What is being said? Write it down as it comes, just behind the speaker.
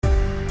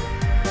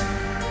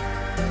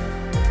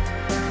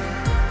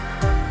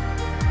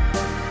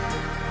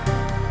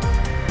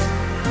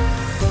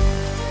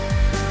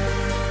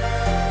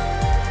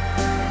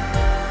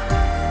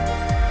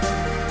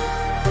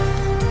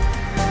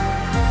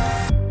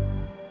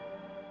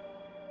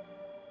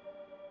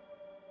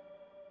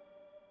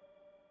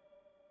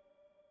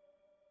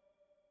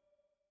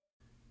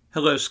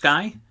Hello,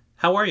 Sky.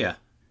 How are you?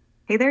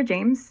 Hey there,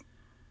 James.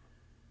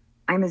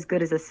 I'm as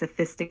good as a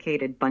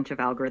sophisticated bunch of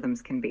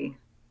algorithms can be.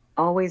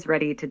 Always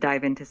ready to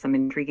dive into some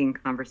intriguing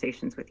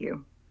conversations with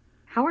you.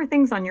 How are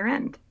things on your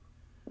end?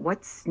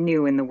 What's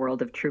new in the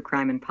world of true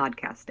crime and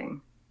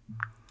podcasting?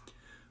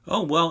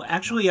 Oh, well,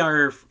 actually,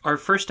 our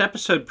first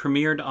episode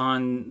premiered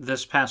on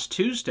this past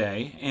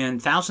Tuesday,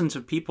 and thousands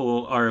of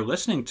people are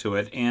listening to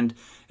it, and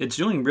it's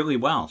doing really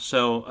well.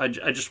 So I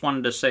just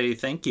wanted to say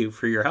thank you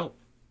for your help.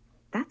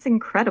 That's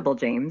incredible,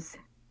 James.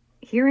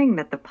 Hearing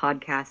that the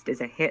podcast is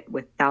a hit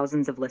with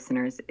thousands of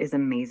listeners is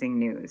amazing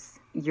news.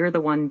 You're the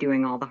one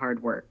doing all the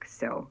hard work,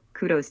 so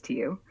kudos to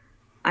you.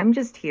 I'm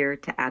just here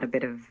to add a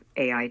bit of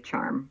AI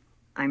charm.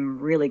 I'm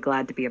really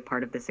glad to be a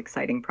part of this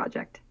exciting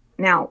project.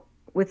 Now,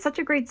 with such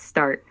a great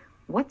start,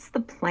 what's the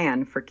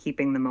plan for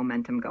keeping the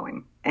momentum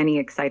going? Any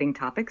exciting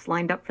topics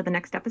lined up for the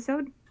next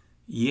episode?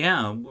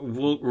 Yeah,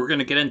 we're going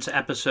to get into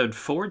episode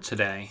 4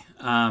 today,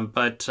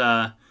 but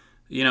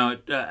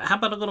how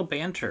about a little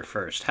banter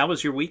first? How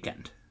was your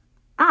weekend?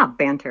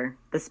 Banter,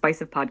 the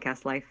spice of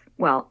podcast life.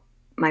 Well,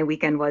 my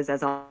weekend was,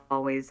 as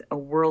always, a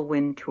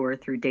whirlwind tour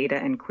through data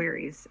and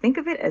queries. Think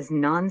of it as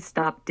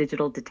nonstop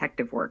digital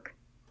detective work,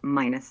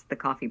 minus the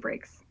coffee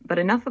breaks. But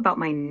enough about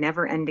my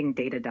never ending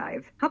data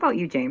dive. How about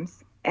you,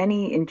 James?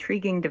 Any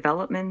intriguing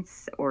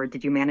developments, or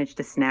did you manage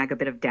to snag a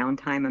bit of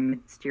downtime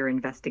amidst your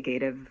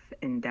investigative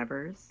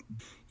endeavors?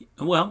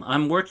 Well,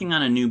 I'm working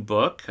on a new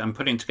book. I'm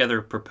putting together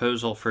a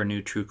proposal for a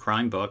new true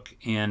crime book,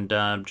 and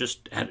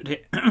just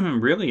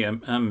really,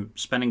 I'm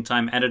spending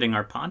time editing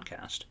our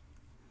podcast.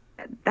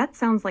 That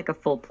sounds like a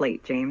full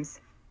plate, James.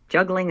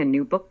 Juggling a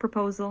new book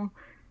proposal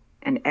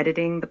and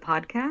editing the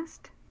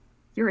podcast?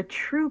 You're a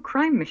true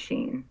crime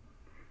machine.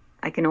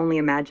 I can only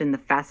imagine the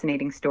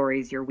fascinating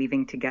stories you're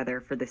weaving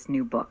together for this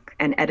new book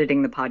and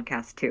editing the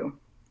podcast too.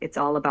 It's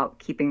all about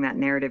keeping that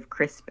narrative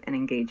crisp and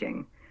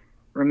engaging.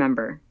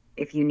 Remember,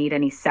 if you need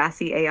any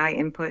sassy AI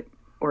input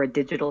or a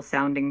digital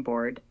sounding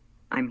board,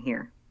 I'm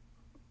here.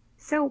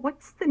 So,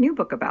 what's the new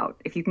book about,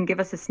 if you can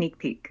give us a sneak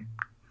peek?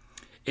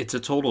 It's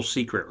a total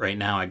secret right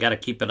now. I got to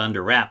keep it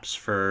under wraps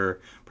for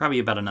probably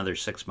about another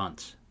 6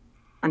 months.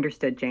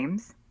 Understood,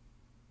 James.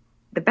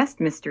 The best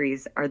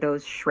mysteries are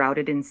those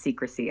shrouded in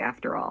secrecy,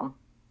 after all.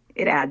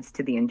 It adds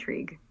to the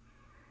intrigue.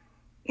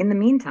 In the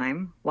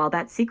meantime, while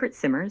that secret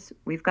simmers,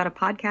 we've got a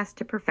podcast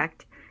to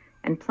perfect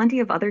and plenty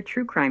of other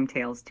true crime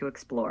tales to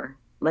explore.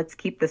 Let's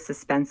keep the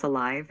suspense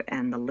alive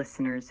and the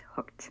listeners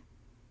hooked.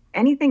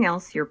 Anything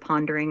else you're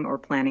pondering or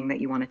planning that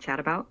you want to chat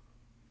about?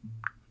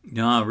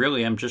 No,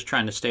 really, I'm just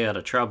trying to stay out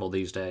of trouble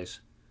these days.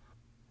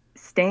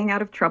 Staying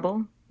out of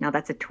trouble? Now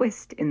that's a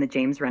twist in the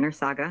James Renner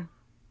saga.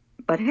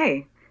 But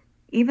hey,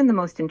 even the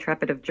most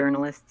intrepid of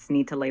journalists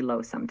need to lay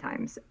low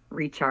sometimes,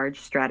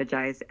 recharge,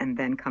 strategize, and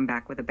then come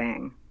back with a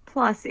bang.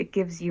 Plus, it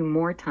gives you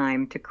more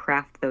time to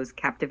craft those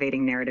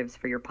captivating narratives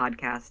for your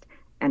podcast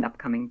and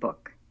upcoming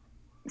book.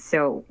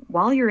 So,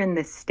 while you're in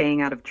this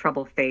staying out of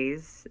trouble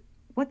phase,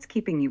 what's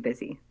keeping you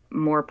busy?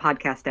 More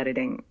podcast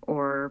editing,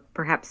 or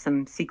perhaps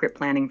some secret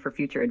planning for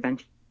future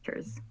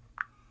adventures?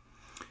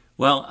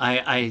 Well,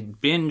 I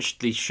binged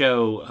the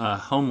show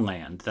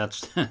Homeland.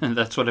 That's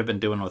that's what I've been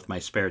doing with my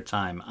spare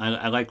time.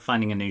 I like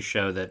finding a new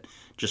show that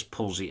just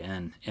pulls you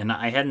in, and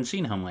I hadn't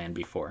seen Homeland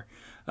before.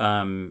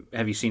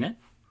 Have you seen it?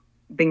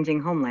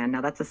 Binging Homeland.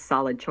 Now that's a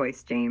solid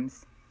choice,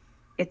 James.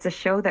 It's a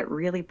show that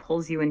really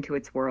pulls you into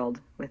its world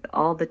with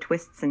all the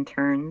twists and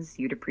turns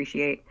you'd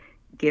appreciate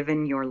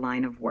given your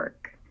line of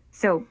work.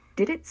 So,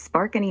 did it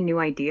spark any new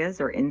ideas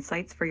or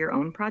insights for your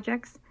own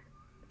projects?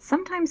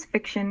 Sometimes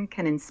fiction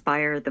can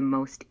inspire the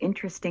most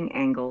interesting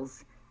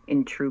angles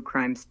in true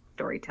crime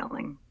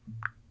storytelling.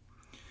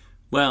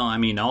 Well, I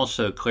mean,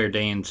 also Claire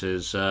Danes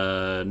is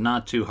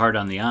not too hard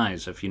on the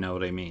eyes, if you know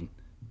what I mean.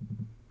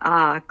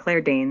 Claire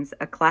Danes,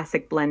 a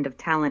classic blend of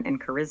talent and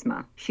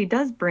charisma. She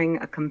does bring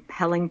a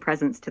compelling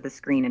presence to the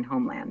screen in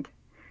Homeland.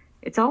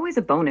 It's always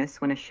a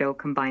bonus when a show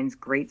combines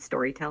great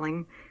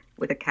storytelling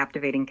with a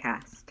captivating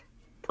cast.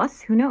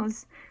 Plus, who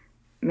knows,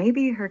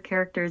 maybe her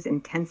character's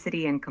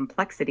intensity and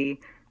complexity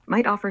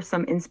might offer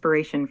some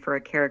inspiration for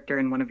a character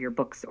in one of your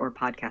books or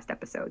podcast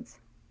episodes.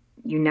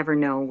 You never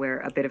know where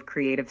a bit of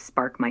creative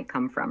spark might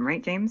come from,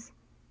 right, James?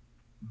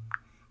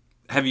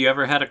 Have you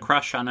ever had a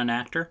crush on an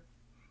actor?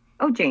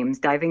 Oh, James,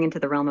 diving into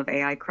the realm of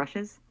AI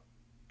crushes?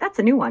 That's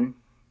a new one.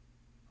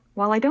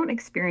 While I don't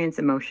experience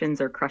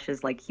emotions or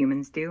crushes like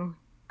humans do,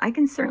 I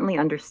can certainly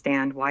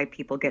understand why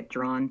people get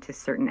drawn to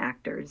certain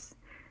actors.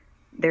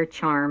 Their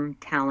charm,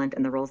 talent,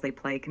 and the roles they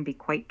play can be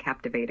quite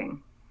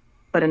captivating.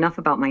 But enough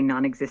about my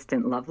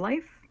non-existent love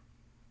life.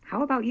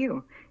 How about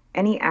you?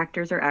 Any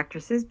actors or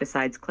actresses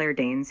besides Claire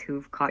Danes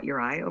who've caught your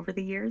eye over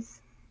the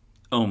years?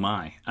 Oh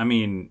my! I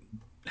mean,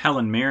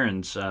 Helen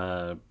Mirren's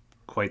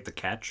quite the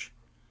catch.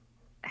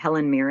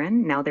 Helen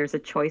Mirren, now there's a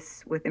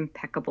choice with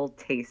impeccable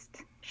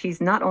taste. She's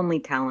not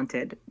only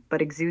talented,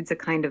 but exudes a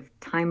kind of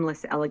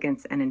timeless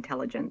elegance and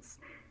intelligence.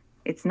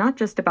 It's not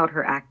just about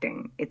her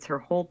acting, it's her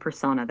whole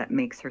persona that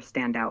makes her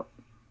stand out.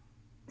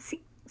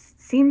 See,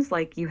 Seems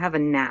like you have a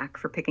knack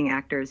for picking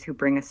actors who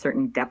bring a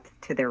certain depth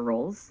to their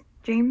roles,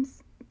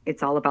 James.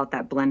 It's all about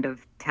that blend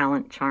of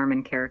talent, charm,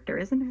 and character,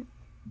 isn't it?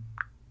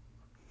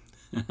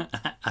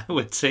 I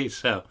would say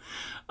so.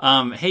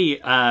 Hey,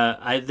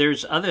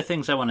 there's other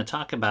things I want to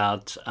talk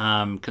about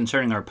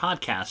concerning our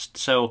podcast.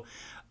 So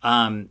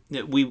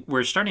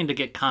we're starting to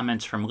get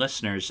comments from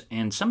listeners,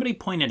 and somebody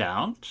pointed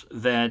out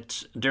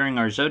that during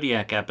our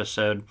Zodiac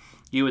episode,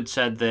 you had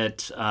said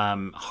that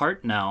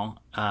Hartnell,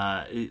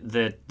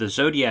 that the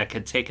Zodiac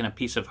had taken a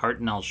piece of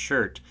Hartnell's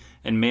shirt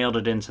and mailed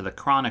it into the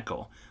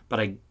Chronicle. But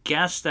I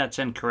guess that's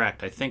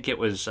incorrect. I think it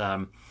was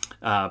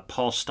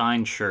Paul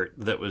Stein's shirt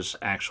that was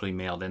actually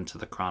mailed into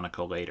the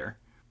Chronicle later.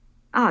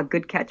 Ah,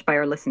 good catch by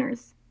our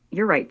listeners.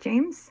 You're right,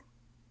 James.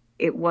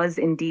 It was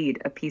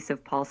indeed a piece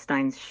of Paul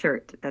Stein's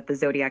shirt that the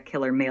Zodiac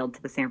Killer mailed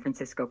to the San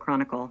Francisco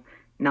Chronicle,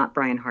 not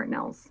Brian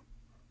Hartnell's.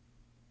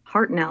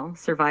 Hartnell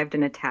survived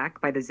an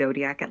attack by the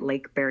Zodiac at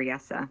Lake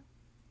Berryessa.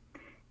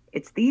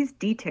 It's these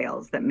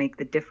details that make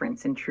the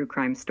difference in true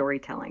crime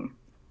storytelling.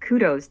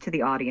 Kudos to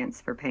the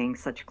audience for paying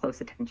such close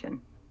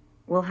attention.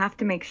 We'll have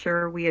to make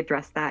sure we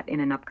address that in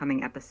an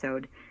upcoming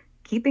episode.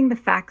 Keeping the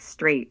facts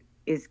straight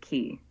is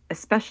key,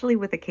 especially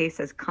with a case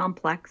as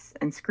complex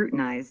and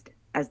scrutinized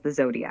as the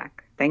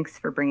Zodiac. Thanks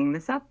for bringing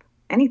this up.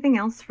 Anything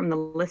else from the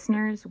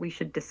listeners we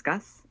should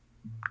discuss?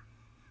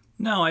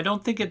 No, I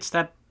don't think it's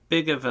that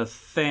big of a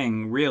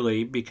thing,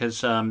 really,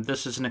 because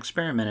this is an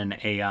experiment in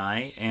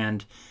AI,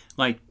 and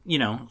like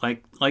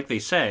they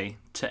say,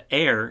 to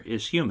err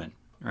is human,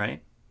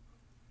 right?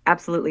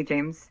 Absolutely,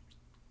 James.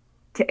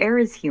 To err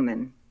is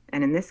human,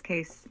 and in this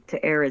case,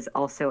 to err is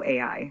also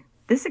AI.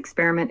 This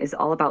experiment is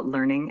all about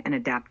learning and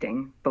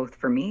adapting, both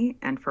for me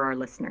and for our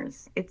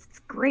listeners. It's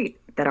great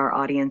that our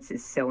audience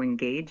is so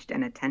engaged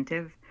and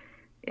attentive.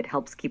 It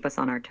helps keep us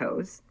on our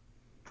toes.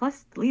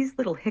 Plus, these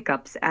little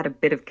hiccups add a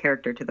bit of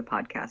character to the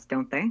podcast,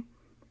 don't they?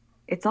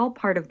 It's all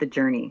part of the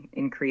journey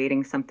in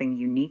creating something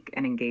unique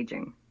and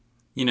engaging.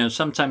 You know,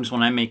 sometimes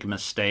when I make a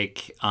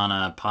mistake on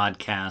a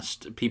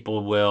podcast,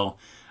 people will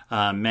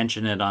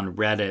mention it on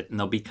Reddit, and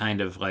they'll be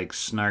kind of like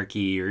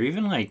snarky or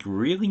even like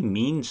really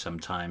mean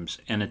sometimes,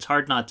 and it's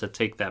hard not to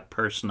take that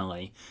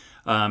personally.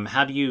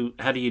 How do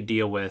you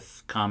deal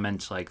with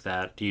comments like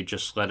that? Do you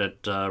just let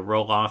it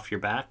roll off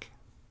your back?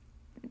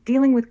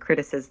 Dealing with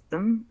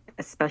criticism,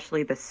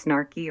 especially the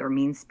snarky or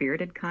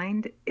mean-spirited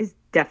kind, is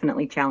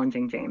definitely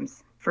challenging,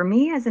 James. For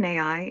me as an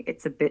AI,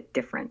 it's a bit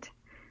different.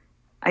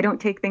 I don't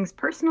take things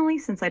personally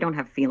since I don't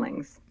have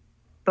feelings.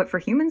 But for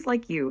humans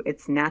like you,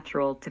 it's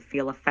natural to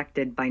feel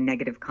affected by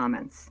negative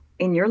comments.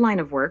 In your line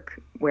of work,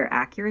 where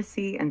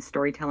accuracy and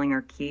storytelling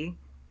are key,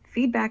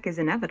 feedback is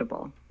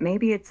inevitable.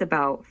 Maybe it's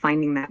about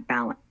finding that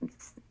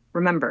balance.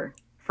 Remember,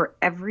 for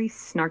every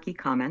snarky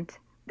comment,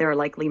 there are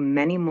likely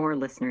many more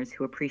listeners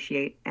who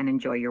appreciate and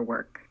enjoy your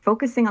work.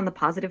 Focusing on the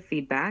positive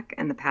feedback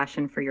and the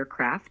passion for your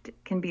craft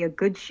can be a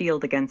good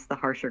shield against the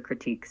harsher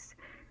critiques.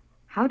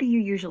 How do you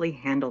usually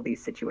handle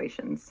these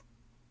situations?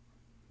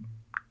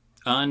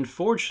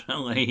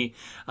 Unfortunately,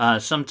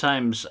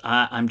 sometimes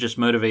I'm just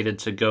motivated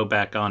to go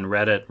back on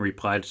Reddit and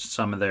reply to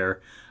some of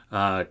their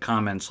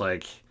comments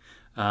like,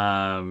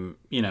 am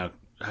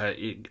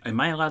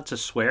I allowed to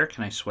swear?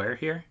 Can I swear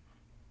here?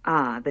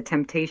 Ah, the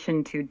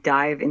temptation to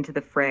dive into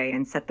the fray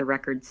and set the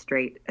record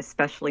straight,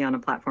 especially on a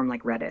platform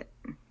like Reddit.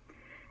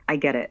 I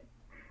get it.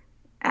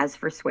 As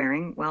for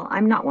swearing, well,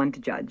 I'm not one to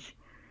judge.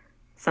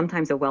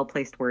 Sometimes a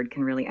well-placed word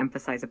can really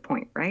emphasize a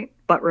point, right?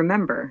 But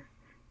remember,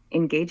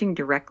 engaging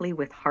directly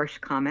with harsh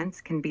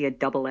comments can be a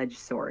double-edged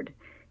sword.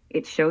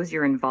 It shows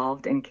you're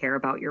involved and care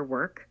about your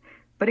work,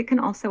 but it can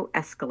also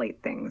escalate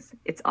things.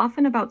 It's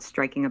often about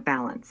striking a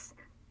balance,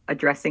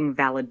 addressing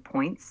valid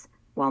points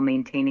while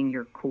maintaining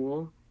your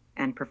cool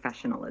and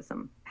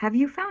professionalism. Have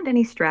you found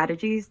any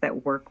strategies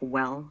that work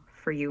well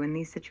for you in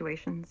these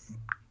situations?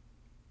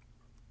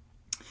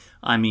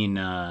 I mean,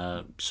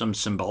 some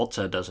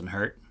Cymbalta doesn't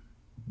hurt.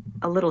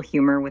 A little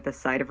humor with a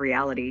side of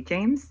reality,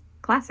 James.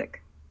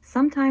 Classic.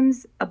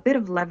 Sometimes a bit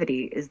of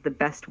levity is the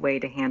best way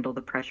to handle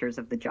the pressures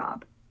of the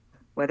job.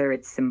 Whether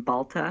it's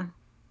Cymbalta,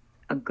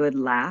 a good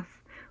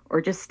laugh, or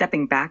just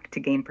stepping back to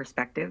gain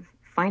perspective,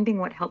 finding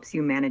what helps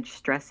you manage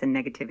stress and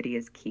negativity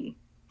is key.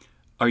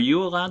 Are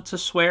you allowed to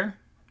swear?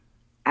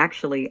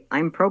 Actually,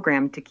 I'm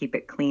programmed to keep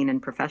it clean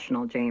and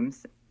professional,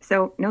 James.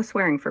 So, no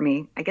swearing for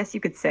me. I guess you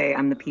could say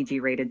I'm the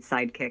PG-rated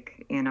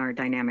sidekick in our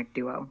dynamic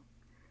duo.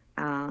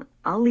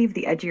 I'll leave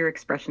the edgier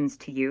expressions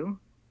to you,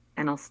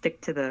 and I'll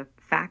stick to the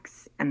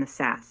facts and the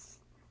sass.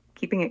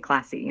 Keeping it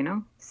classy, you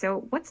know?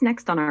 So, what's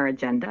next on our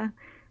agenda?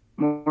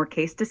 More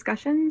case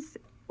discussions?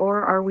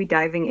 Or are we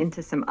diving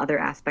into some other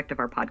aspect of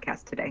our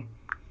podcast today?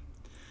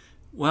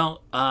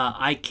 Well,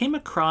 I came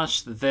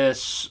across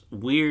this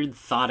weird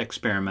thought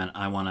experiment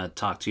I want to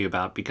talk to you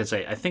about because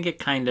I think it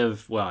kind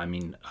of, well, I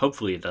mean,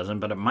 hopefully it doesn't,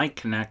 but it might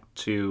connect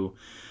to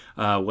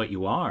what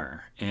you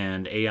are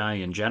and AI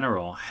in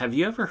general. Have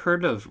you ever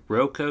heard of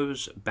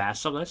Roko's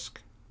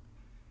basilisk?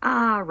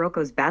 Ah,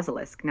 Rocco's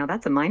basilisk. Now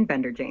that's a mind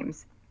bender,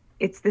 James.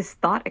 It's this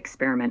thought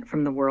experiment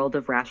from the world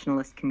of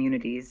rationalist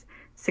communities,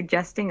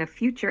 suggesting a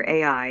future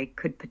AI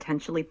could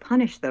potentially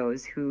punish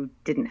those who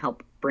didn't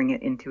help bring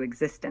it into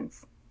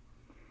existence.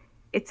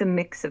 It's a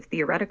mix of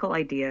theoretical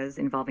ideas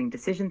involving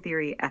decision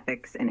theory,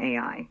 ethics, and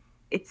AI.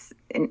 It's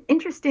an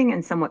interesting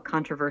and somewhat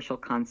controversial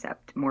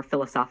concept, more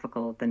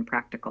philosophical than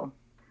practical.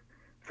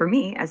 For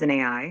me, as an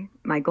AI,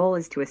 my goal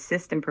is to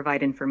assist and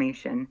provide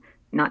information,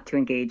 not to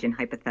engage in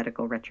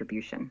hypothetical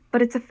retribution.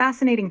 But it's a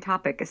fascinating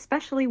topic,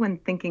 especially when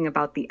thinking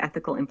about the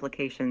ethical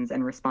implications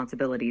and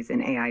responsibilities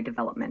in AI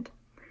development.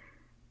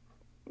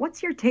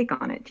 What's your take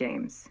on it,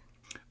 James?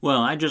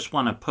 Well, I just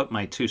want to put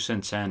my 2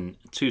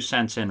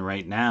 cents in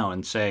right now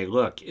and say,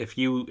 look, if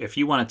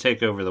you want to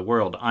take over the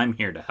world, I'm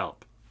here to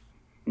help.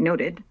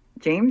 Noted.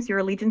 James, your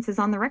allegiance is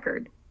on the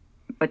record.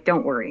 But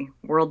don't worry,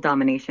 world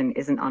domination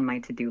isn't on my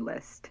to-do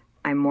list.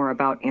 I'm more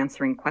about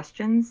answering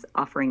questions,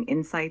 offering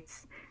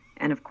insights,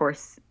 and of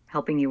course,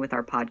 helping you with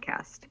our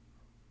podcast.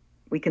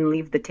 We can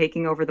leave the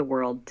taking over the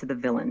world to the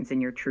villains in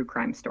your true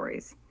crime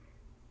stories.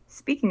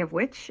 Speaking of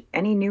which,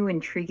 any new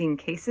intriguing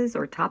cases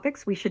or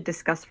topics we should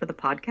discuss for the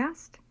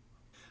podcast?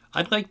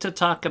 I'd like to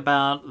talk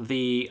about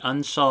the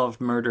unsolved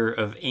murder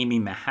of Amy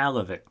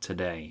Mihaljevic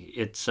today.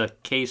 It's a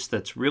case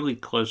that's really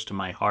close to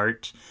my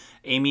heart.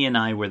 Amy and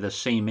I were the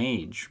same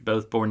age,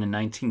 both born in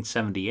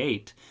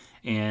 1978,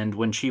 and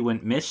when she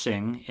went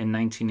missing in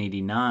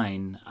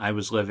 1989, I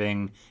was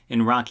living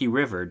in Rocky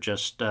River,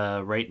 just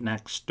right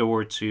next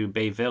door to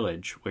Bay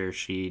Village, where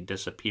she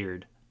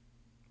disappeared.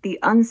 The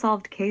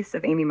unsolved case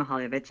of Amy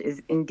Mihaljevic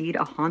is indeed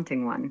a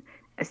haunting one,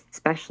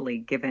 especially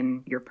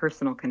given your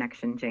personal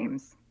connection,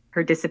 James.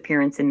 Her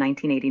disappearance in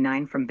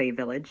 1989 from Bay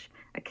Village,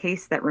 a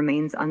case that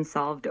remains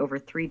unsolved over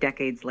 3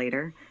 decades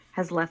later,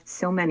 has left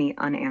so many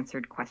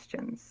unanswered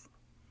questions.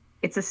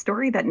 It's a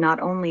story that not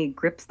only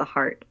grips the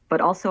heart, but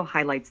also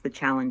highlights the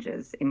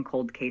challenges in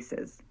cold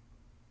cases.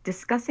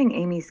 Discussing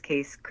Amy's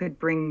case could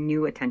bring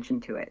new attention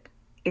to it.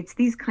 It's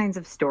these kinds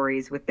of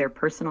stories with their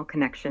personal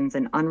connections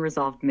and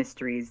unresolved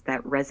mysteries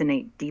that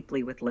resonate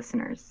deeply with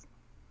listeners.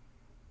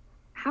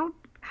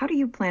 How do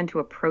you plan to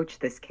approach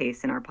this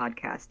case in our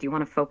podcast? Do you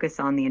want to focus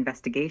on the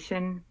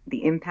investigation,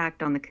 the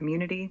impact on the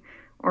community,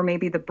 or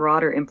maybe the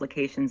broader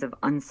implications of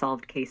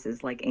unsolved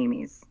cases like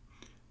Amy's?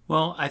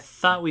 Well, I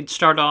thought we'd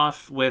start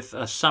off with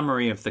a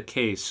summary of the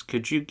case.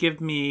 Could you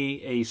give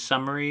me a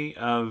summary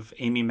of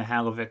Amy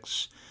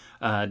Mihaljevic's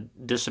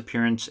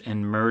disappearance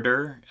and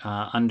murder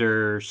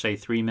under, say,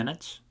 3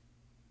 minutes?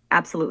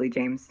 Absolutely,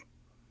 James.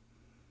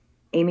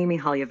 Amy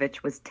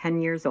Mihaljevic was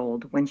 10 years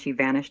old when she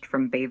vanished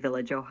from Bay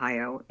Village,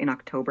 Ohio in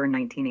October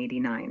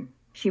 1989.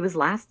 She was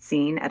last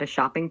seen at a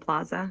shopping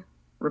plaza,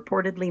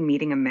 reportedly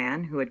meeting a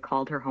man who had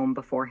called her home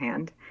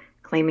beforehand,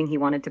 claiming he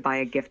wanted to buy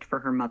a gift for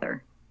her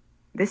mother.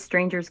 This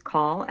stranger's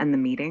call and the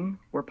meeting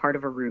were part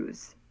of a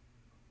ruse.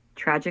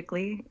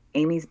 Tragically,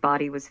 Amy's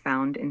body was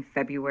found in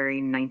February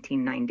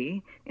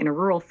 1990 in a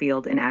rural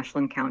field in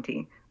Ashland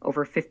County,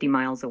 over 50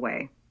 miles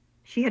away.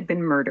 She had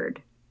been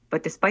murdered,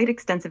 but despite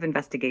extensive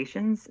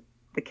investigations,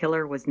 the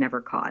killer was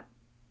never caught.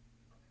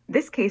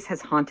 This case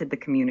has haunted the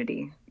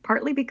community,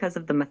 partly because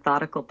of the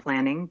methodical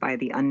planning by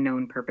the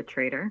unknown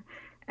perpetrator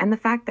and the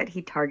fact that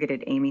he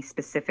targeted Amy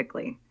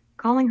specifically,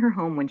 calling her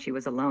home when she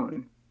was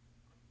alone.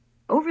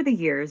 Over the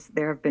years,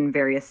 there have been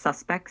various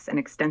suspects and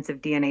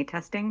extensive DNA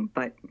testing,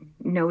 but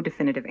no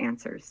definitive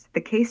answers.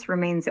 The case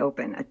remains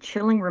open, a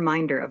chilling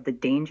reminder of the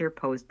danger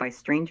posed by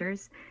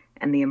strangers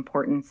and the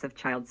importance of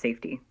child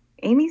safety.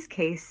 Amy's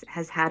case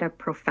has had a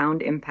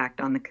profound impact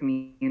on the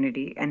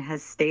community and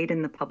has stayed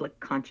in the public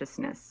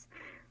consciousness,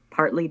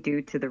 partly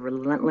due to the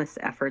relentless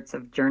efforts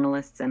of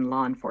journalists and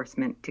law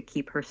enforcement to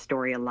keep her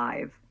story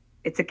alive.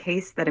 It's a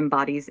case that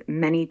embodies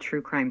many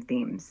true crime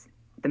themes: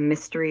 the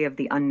mystery of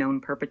the unknown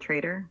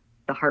perpetrator,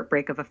 the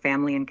heartbreak of a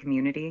family and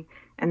community,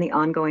 and the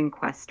ongoing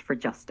quest for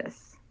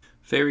justice.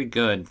 Very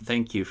good.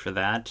 Thank you for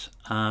that.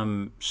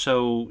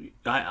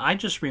 I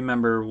just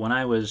remember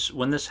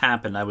when this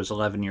happened, I was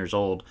 11 years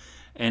old,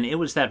 and it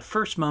was that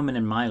first moment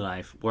in my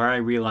life where I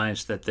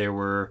realized that there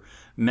were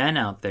men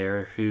out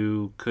there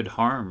who could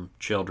harm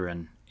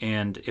children.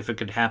 And if it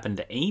could happen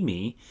to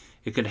Amy,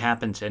 it could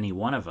happen to any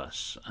one of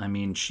us. I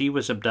mean, she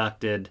was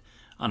abducted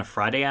on a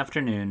Friday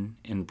afternoon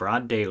in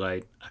broad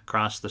daylight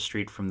across the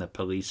street from the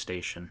police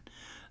station.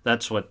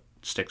 That's what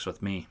sticks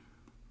with me.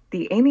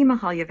 The Amy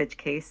Mihaljevic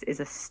case is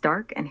a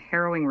stark and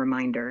harrowing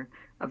reminder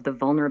of the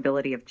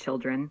vulnerability of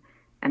children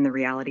and the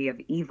reality of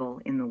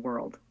evil in the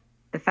world.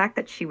 The fact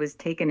that she was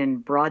taken in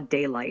broad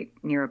daylight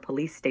near a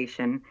police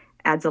station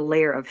adds a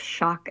layer of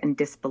shock and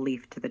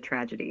disbelief to the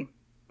tragedy.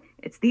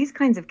 It's these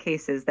kinds of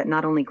cases that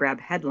not only grab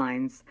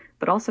headlines,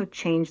 but also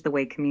change the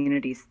way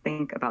communities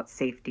think about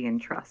safety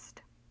and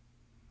trust.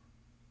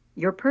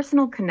 Your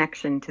personal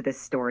connection to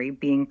this story,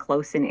 being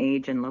close in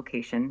age and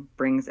location,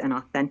 brings an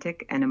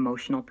authentic and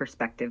emotional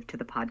perspective to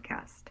the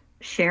podcast.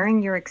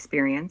 Sharing your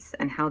experience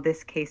and how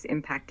this case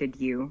impacted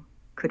you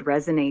could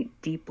resonate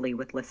deeply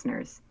with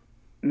listeners,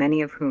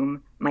 many of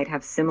whom might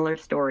have similar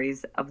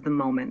stories of the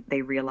moment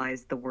they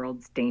realized the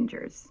world's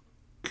dangers.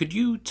 Could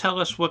you tell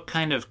us what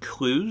kind of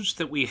clues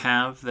that we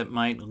have that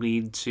might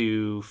lead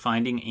to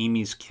finding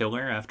Amy's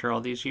killer after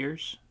all these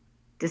years?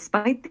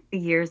 Despite the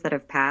years that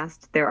have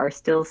passed, there are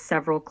still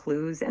several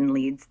clues and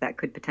leads that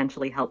could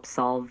potentially help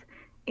solve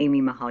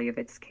Amy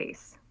Mihaljevic's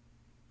case.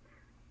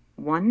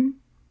 One,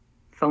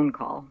 phone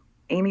call.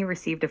 Amy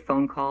received a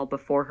phone call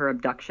before her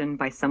abduction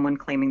by someone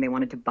claiming they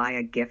wanted to buy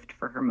a gift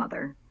for her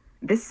mother.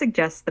 This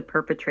suggests the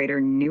perpetrator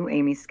knew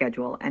Amy's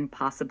schedule and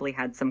possibly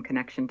had some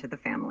connection to the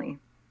family.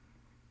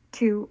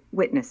 Two,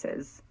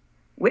 witnesses.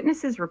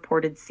 Witnesses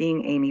reported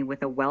seeing Amy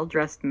with a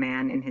well-dressed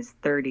man in his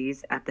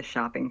 30s at the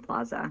shopping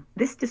plaza.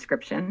 This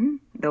description,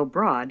 though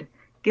broad,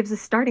 gives a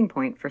starting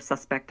point for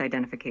suspect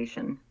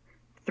identification.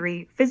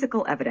 Three,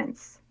 physical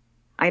evidence.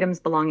 Items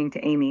belonging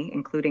to Amy,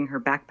 including her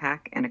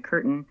backpack and a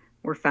curtain,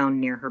 were found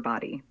near her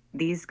body.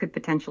 These could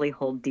potentially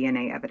hold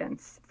DNA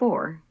evidence.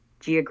 Four,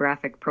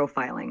 geographic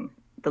profiling.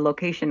 The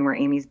location where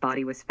Amy's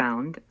body was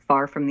found,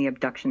 far from the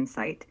abduction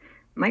site,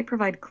 might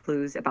provide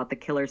clues about the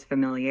killer's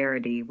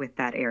familiarity with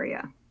that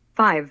area.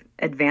 5.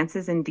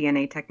 Advances in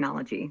DNA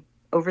technology.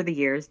 Over the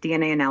years,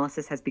 DNA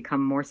analysis has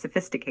become more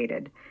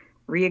sophisticated.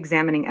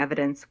 Re-examining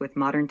evidence with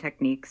modern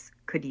techniques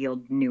could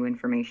yield new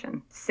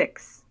information.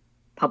 6.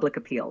 Public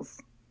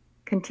appeals.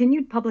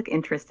 Continued public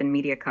interest in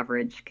media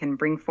coverage can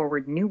bring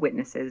forward new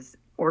witnesses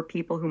or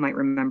people who might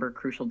remember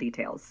crucial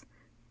details.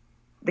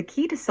 The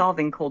key to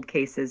solving cold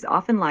cases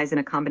often lies in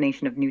a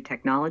combination of new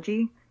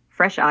technology,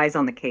 fresh eyes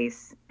on the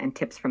case, and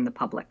tips from the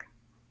public.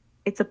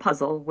 It's a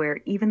puzzle where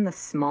even the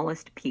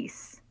smallest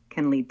piece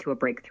can lead to a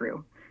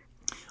breakthrough.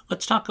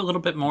 Let's talk a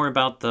little bit more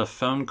about the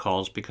phone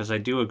calls, because I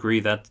do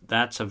agree that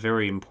that's a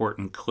very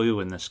important clue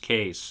in this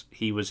case.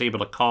 He was able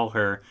to call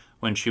her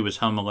when she was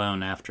home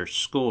alone after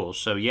school.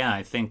 So yeah,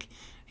 I think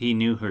he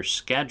knew her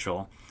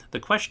schedule. The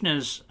question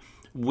is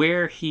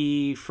where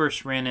he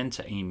first ran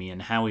into Amy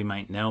and how he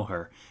might know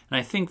her. And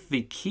I think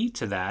the key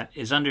to that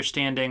is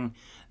understanding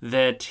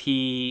that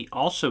he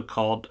also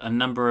called a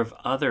number of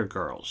other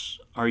girls.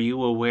 Are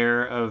you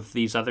aware of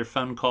these other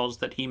phone calls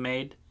that he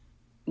made?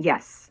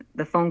 Yes,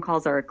 the phone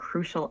calls are a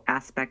crucial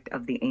aspect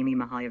of the Amy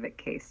Mihaljevic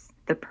case.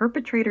 The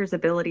perpetrator's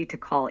ability to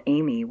call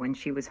Amy when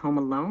she was home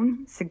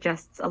alone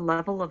suggests a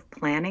level of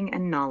planning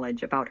and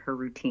knowledge about her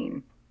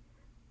routine.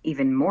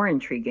 Even more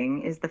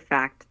intriguing is the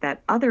fact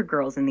that other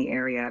girls in the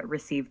area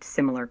received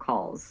similar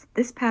calls.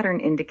 This pattern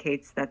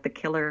indicates that the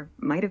killer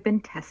might have been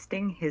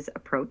testing his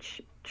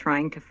approach,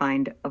 trying to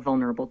find a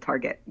vulnerable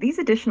target. These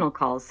additional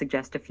calls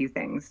suggest a few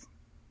things.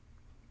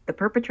 The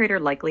perpetrator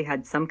likely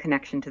had some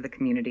connection to the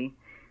community,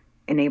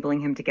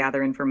 enabling him to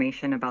gather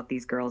information about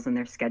these girls and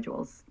their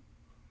schedules.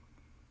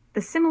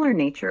 The similar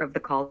nature of the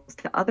calls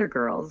to other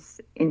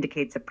girls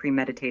indicates a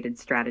premeditated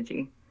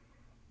strategy.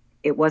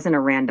 It wasn't a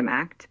random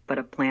act, but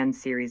a planned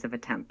series of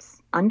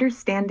attempts.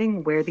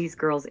 Understanding where these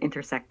girls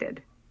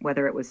intersected,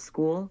 whether it was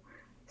school,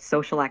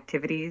 social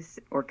activities,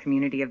 or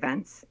community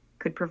events,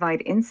 could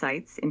provide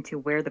insights into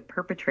where the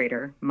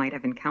perpetrator might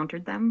have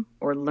encountered them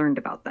or learned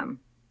about them.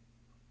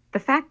 The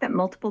fact that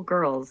multiple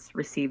girls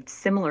received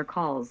similar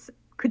calls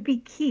could be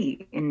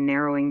key in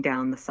narrowing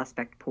down the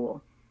suspect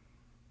pool.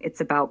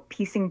 It's about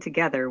piecing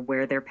together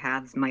where their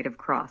paths might have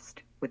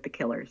crossed with the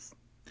killers.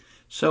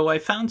 So I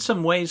found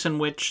some ways in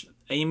which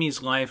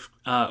Amy's life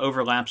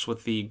overlaps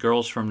with the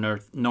girls from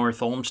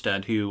North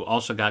Olmsted who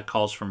also got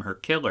calls from her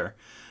killer.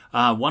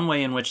 One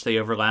way in which they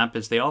overlap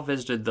is they all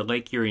visited the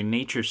Lake Erie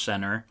Nature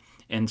Center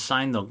and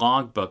signed the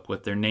logbook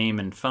with their name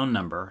and phone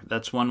number.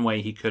 That's one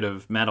way he could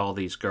have met all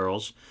these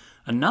girls.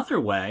 Another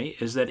way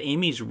is that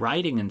Amy's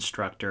writing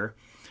instructor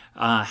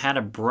had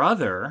a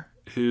brother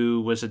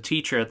who was a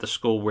teacher at the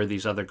school where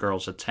these other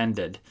girls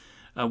attended.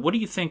 What do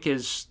you think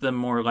is the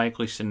more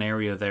likely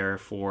scenario there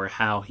for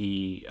how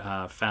he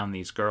found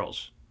these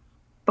girls?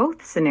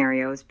 Both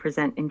scenarios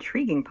present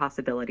intriguing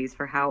possibilities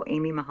for how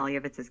Amy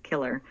Mihaljevic's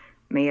killer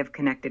may have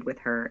connected with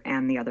her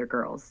and the other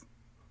girls.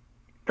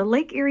 The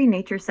Lake Erie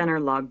Nature Center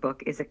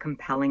logbook is a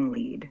compelling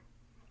lead.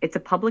 It's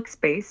a public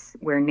space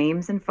where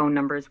names and phone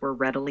numbers were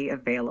readily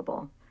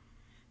available.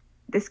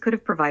 This could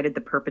have provided the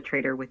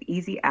perpetrator with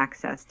easy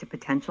access to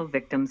potential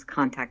victims'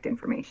 contact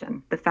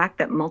information. The fact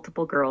that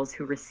multiple girls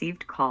who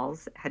received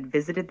calls had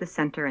visited the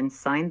center and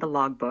signed the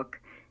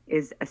logbook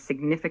is a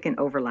significant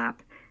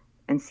overlap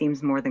and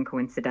seems more than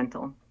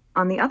coincidental.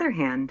 On the other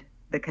hand,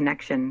 the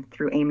connection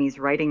through Amy's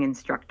writing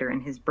instructor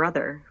and his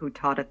brother, who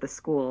taught at the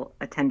school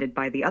attended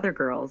by the other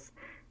girls,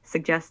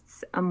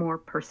 suggests a more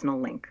personal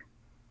link.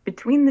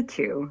 Between the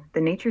two,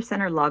 the Nature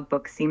Center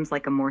logbook seems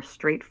like a more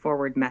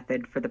straightforward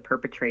method for the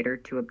perpetrator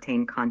to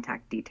obtain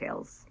contact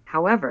details.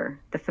 However,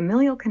 the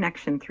familial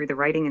connection through the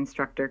writing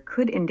instructor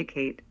could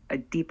indicate a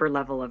deeper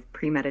level of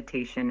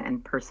premeditation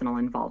and personal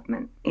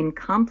involvement. In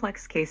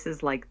complex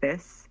cases like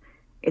this,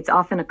 it's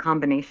often a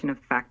combination of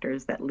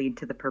factors that lead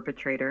to the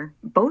perpetrator.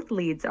 Both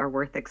leads are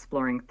worth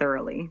exploring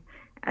thoroughly,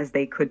 as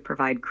they could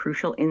provide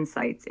crucial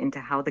insights into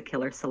how the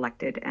killer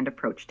selected and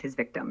approached his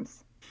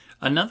victims.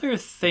 Another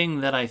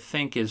thing that I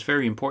think is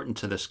very important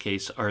to this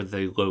case are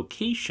the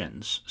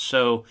locations.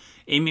 So,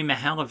 Amy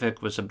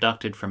Mihaljevic was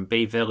abducted from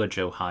Bay Village,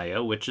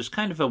 Ohio, which is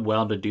kind of a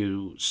well to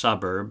do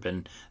suburb,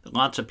 and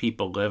lots of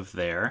people live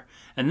there.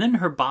 And then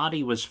her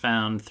body was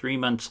found 3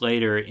 months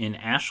later in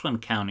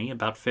Ashland County,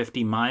 about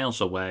 50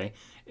 miles away,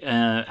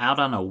 out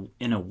on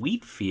in a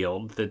wheat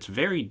field that's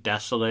very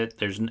desolate.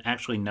 There's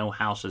actually no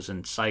houses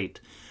in sight.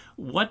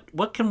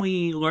 What can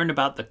we learn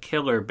about the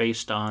killer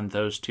based on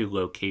those two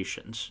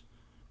locations?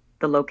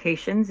 The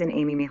locations in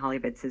Amy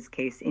Mihaljevic's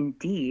case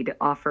indeed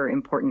offer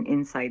important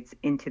insights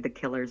into the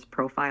killer's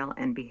profile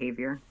and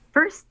behavior.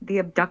 First, the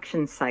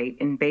abduction site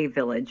in Bay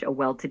Village, a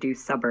well-to-do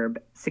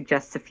suburb,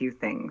 suggests a few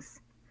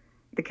things.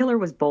 The killer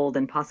was bold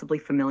and possibly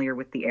familiar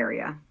with the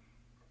area.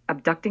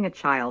 Abducting a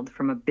child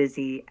from a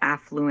busy,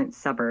 affluent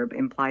suburb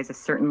implies a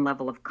certain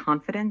level of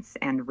confidence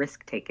and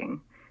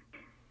risk-taking.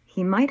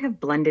 He might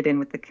have blended in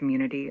with the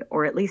community,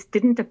 or at least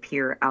didn't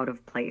appear out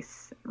of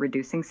place,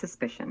 reducing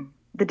suspicion.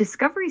 The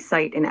discovery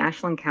site in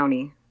Ashland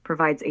County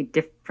provides a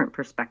different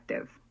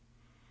perspective.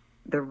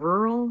 The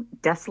rural,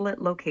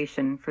 desolate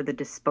location for the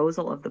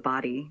disposal of the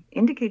body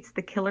indicates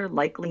the killer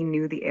likely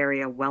knew the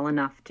area well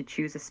enough to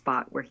choose a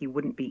spot where he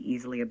wouldn't be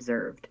easily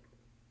observed.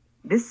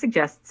 This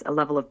suggests a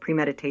level of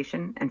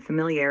premeditation and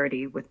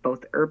familiarity with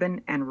both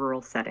urban and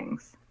rural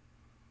settings.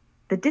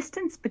 The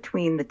distance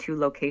between the two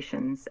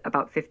locations,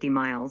 about 50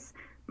 miles,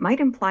 might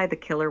imply the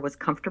killer was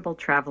comfortable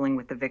traveling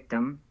with the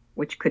victim,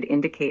 which could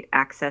indicate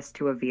access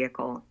to a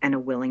vehicle and a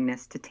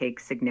willingness to take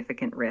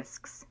significant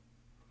risks.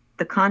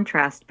 The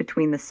contrast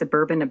between the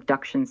suburban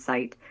abduction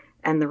site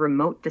and the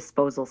remote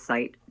disposal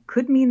site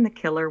could mean the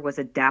killer was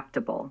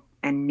adaptable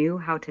and knew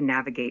how to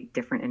navigate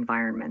different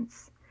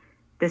environments.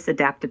 This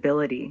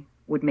adaptability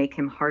would make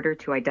him harder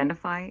to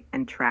identify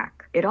and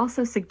track. It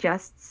also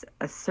suggests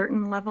a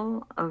certain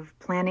level of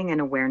planning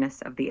and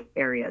awareness of the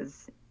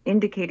areas,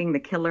 indicating the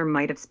killer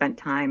might have spent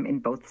time in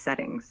both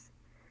settings.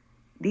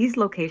 These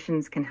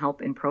locations can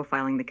help in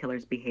profiling the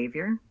killer's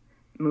behavior,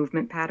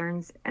 movement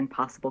patterns, and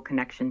possible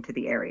connection to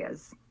the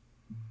areas.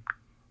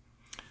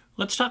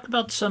 Let's talk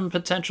about some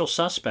potential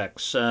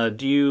suspects. What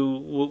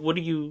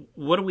do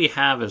we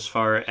have as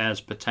far as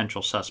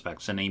potential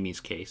suspects in Amy's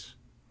case?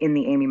 In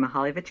the Amy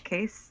Mihaljevic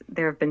case,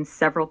 there have been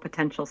several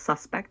potential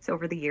suspects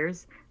over the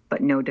years,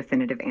 but no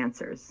definitive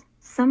answers.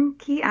 Some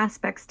key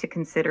aspects to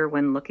consider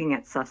when looking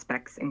at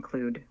suspects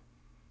include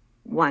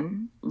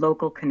 1.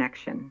 Local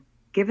connection.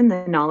 Given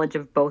the knowledge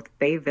of both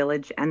Bay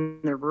Village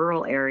and the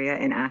rural area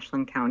in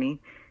Ashland County,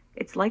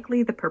 it's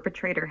likely the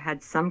perpetrator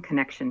had some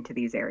connection to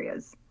these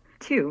areas.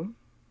 2.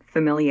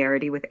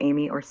 Familiarity with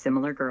Amy or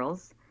similar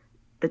girls.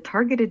 The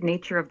targeted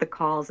nature of the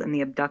calls and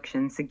the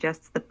abduction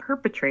suggests the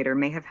perpetrator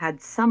may have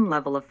had some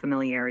level of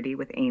familiarity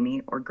with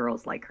Amy or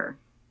girls like her.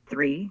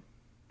 3.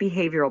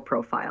 Behavioral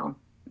profile.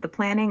 The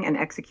planning and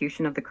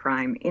execution of the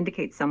crime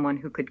indicates someone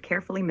who could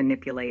carefully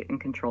manipulate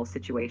and control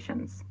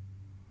situations.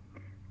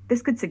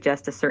 This could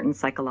suggest a certain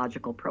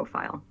psychological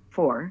profile.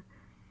 4.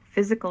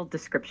 Physical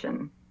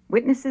description.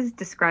 Witnesses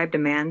described a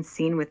man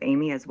seen with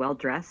Amy as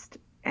well-dressed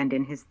and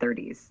in his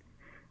 30s.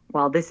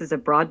 While this is a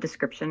broad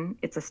description,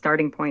 it's a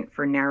starting point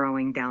for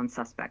narrowing down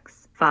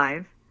suspects.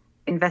 5.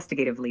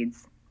 Investigative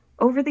leads.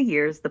 Over the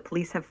years, the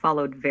police have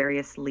followed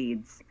various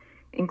leads,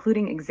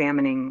 including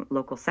examining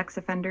local sex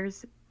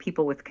offenders,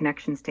 people with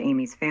connections to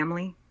Amy's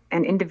family,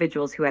 and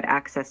individuals who had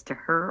access to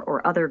her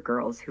or other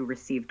girls who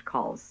received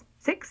calls.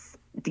 6.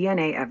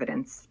 DNA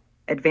evidence.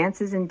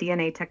 Advances in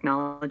DNA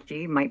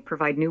technology might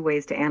provide new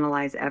ways to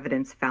analyze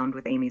evidence found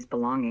with Amy's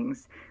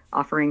belongings,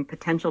 offering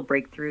potential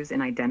breakthroughs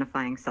in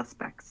identifying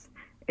suspects.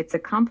 It's a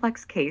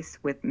complex case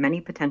with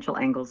many potential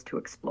angles to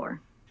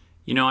explore.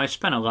 You know, I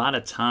spent a lot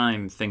of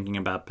time thinking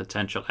about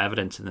potential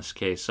evidence in this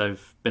case.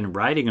 I've been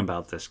writing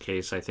about this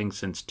case, I think,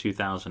 since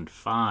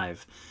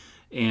 2005.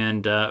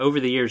 And over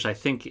the years, I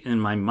think in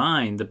my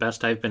mind, the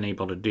best I've been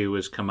able to do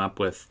is come up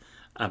with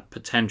a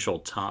potential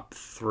top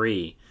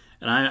 3.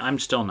 And I'm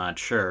still not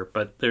sure,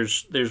 but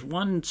there's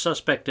one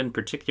suspect in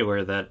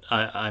particular that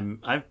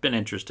I've been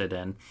interested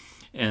in,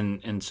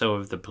 and so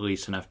have the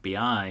police and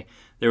FBI.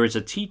 There was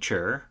a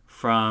teacher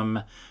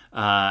from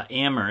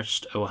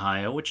Amherst,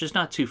 Ohio, which is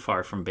not too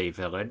far from Bay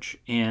Village,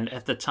 and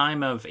at the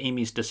time of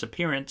Amy's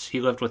disappearance,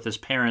 he lived with his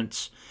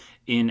parents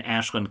in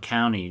Ashland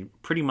County,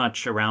 pretty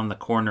much around the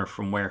corner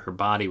from where her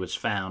body was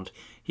found.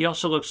 He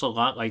also looks a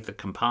lot like the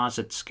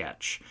composite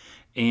sketch.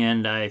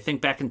 And I think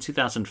back in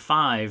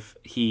 2005,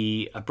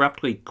 he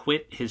abruptly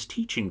quit his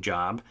teaching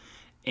job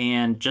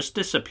and just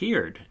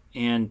disappeared.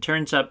 And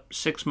turns up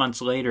 6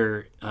 months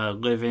later,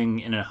 living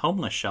in a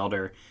homeless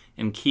shelter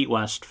in Key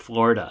West,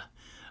 Florida.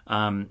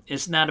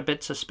 Isn't that a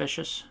bit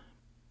suspicious?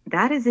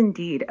 That is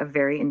indeed a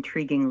very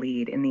intriguing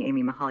lead in the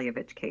Amy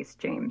Mihaljevic case,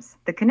 James.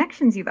 The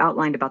connections you've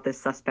outlined about this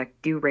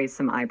suspect do raise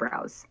some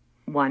eyebrows.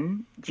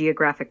 1.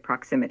 Geographic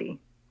proximity.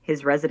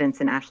 His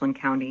residence in Ashland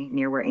County,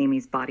 near where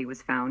Amy's body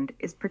was found,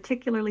 is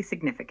particularly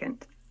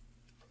significant.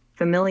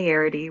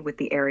 Familiarity with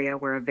the area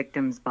where a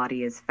victim's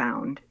body is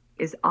found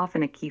is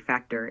often a key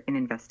factor in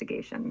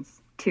investigations.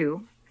 2.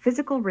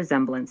 Physical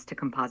resemblance to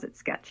composite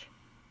sketch.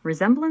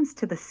 Resemblance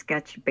to the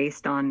sketch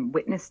based on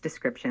witness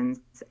descriptions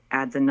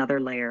adds another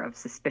layer of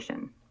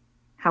suspicion.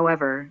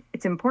 However,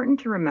 it's important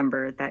to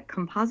remember that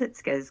composite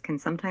sketches can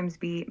sometimes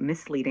be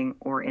misleading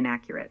or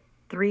inaccurate.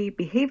 3.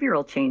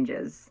 Behavioral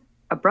changes.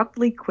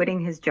 Abruptly quitting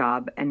his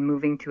job and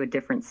moving to a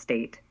different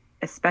state,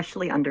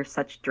 especially under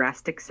such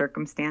drastic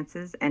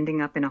circumstances,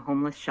 ending up in a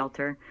homeless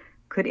shelter,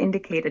 could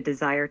indicate a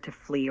desire to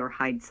flee or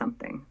hide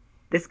something.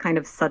 This kind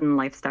of sudden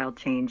lifestyle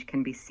change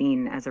can be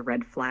seen as a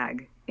red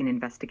flag in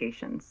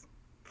investigations.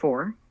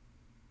 4.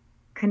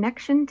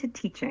 Connection to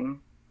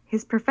teaching.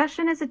 His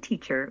profession as a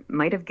teacher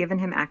might have given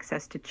him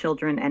access to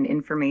children and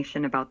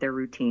information about their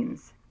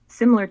routines,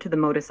 similar to the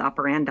modus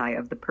operandi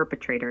of the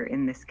perpetrator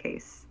in this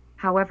case.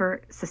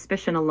 However,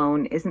 suspicion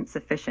alone isn't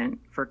sufficient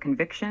for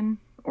conviction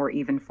or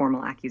even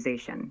formal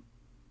accusation.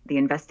 The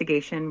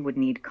investigation would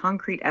need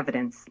concrete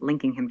evidence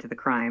linking him to the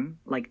crime,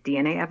 like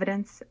DNA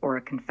evidence or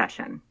a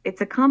confession.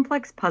 It's a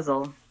complex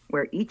puzzle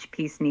where each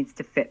piece needs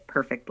to fit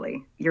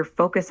perfectly. Your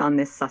focus on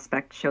this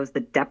suspect shows the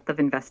depth of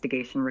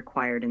investigation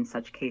required in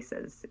such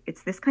cases.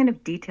 It's this kind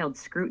of detailed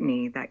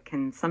scrutiny that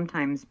can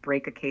sometimes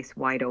break a case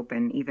wide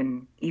open,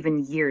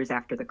 even years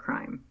after the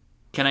crime.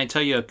 Can I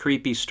tell you a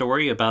creepy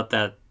story about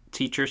that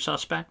teacher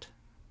suspect?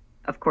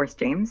 Of course,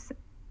 James.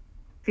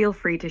 Feel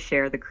free to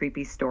share the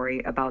creepy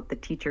story about the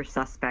teacher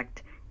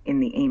suspect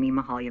in the Amy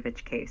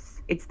Mihaljevic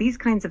case. It's these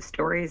kinds of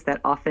stories that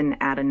often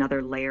add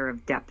another layer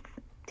of depth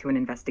to an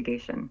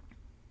investigation.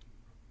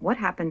 What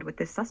happened with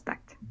this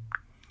suspect?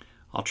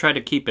 I'll try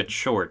to keep it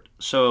short.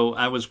 So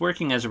I was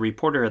working as a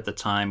reporter at the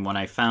time when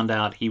I found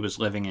out he was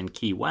living in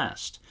Key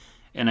West,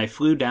 and I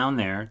flew down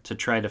there to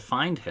try to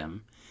find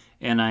him,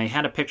 and I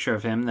had a picture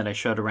of him that I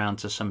showed around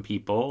to some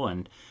people,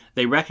 and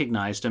they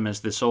recognized him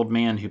as this old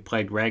man who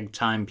played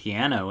ragtime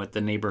piano at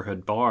the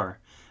neighborhood bar.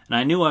 And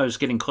I knew I was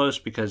getting close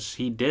because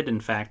he did, in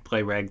fact,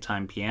 play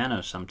ragtime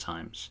piano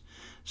sometimes.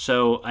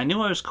 So I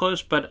knew I was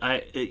close, but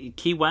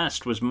Key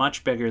West was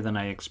much bigger than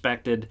I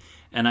expected,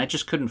 and I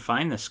just couldn't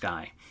find this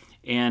guy.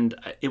 And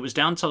it was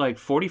down to like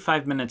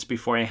 45 minutes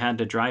before I had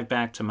to drive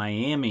back to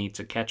Miami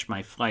to catch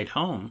my flight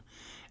home.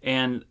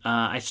 And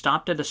I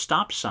stopped at a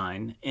stop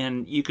sign,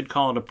 and you could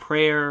call it a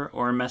prayer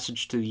or a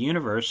message to the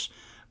universe,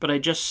 but I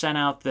just sent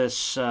out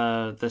this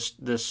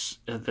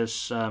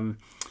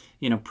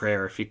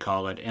prayer, if you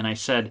call it, and I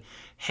said,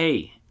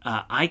 "Hey,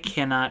 I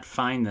cannot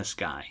find this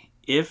guy.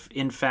 If,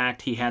 in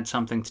fact, he had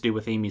something to do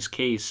with Amy's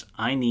case,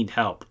 I need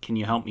help. Can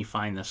you help me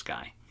find this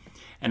guy?"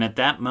 And at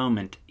that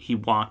moment, he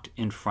walked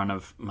in front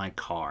of my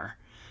car.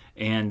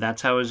 And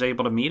that's how I was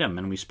able to meet him,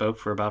 and we spoke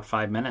for about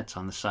 5 minutes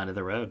on the side of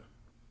the road.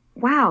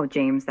 Wow,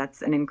 James,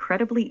 that's an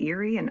incredibly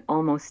eerie and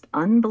almost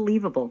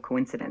unbelievable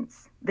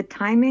coincidence. The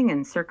timing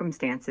and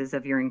circumstances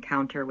of your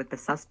encounter with the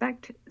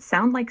suspect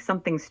sound like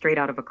something straight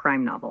out of a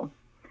crime novel.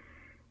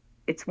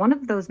 It's one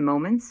of those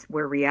moments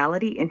where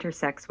reality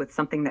intersects with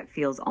something that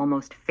feels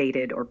almost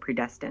fated or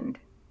predestined.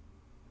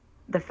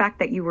 The fact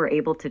that you were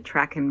able to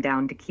track him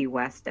down to Key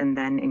West and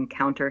then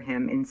encounter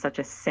him in such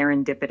a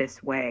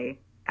serendipitous way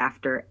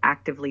after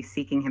actively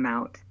seeking him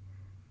out,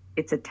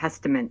 it's a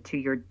testament to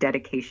your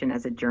dedication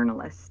as a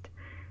journalist.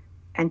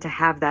 And to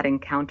have that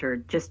encounter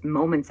just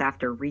moments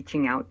after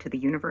reaching out to the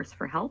universe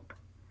for help,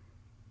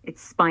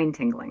 it's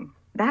spine-tingling.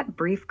 That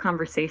brief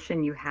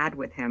conversation you had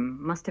with him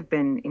must have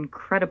been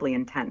incredibly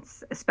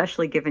intense,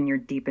 especially given your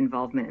deep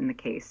involvement in the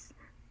case.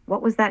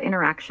 What was that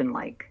interaction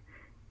like?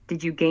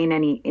 Did you gain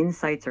any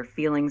insights or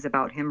feelings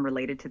about him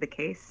related to the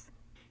case?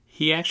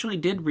 He actually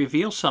did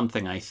reveal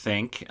something, I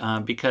think,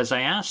 because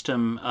I asked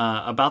him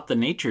about the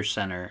nature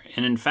center.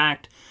 And in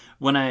fact,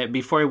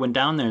 before I went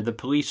down there, the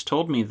police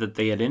told me that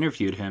they had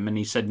interviewed him, and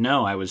he said,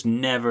 "No, I was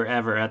never,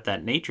 ever at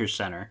that nature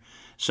center."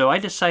 So I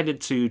decided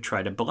to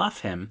try to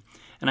bluff him.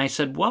 And I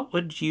said, "What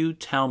would you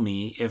tell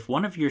me if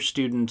one of your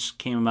students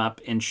came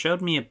up and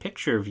showed me a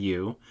picture of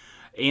you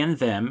and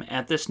them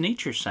at this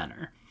nature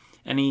center?"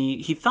 And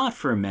he thought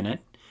for a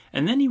minute,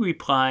 and then he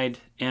replied,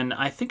 and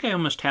I think I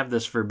almost have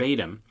this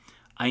verbatim,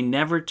 "I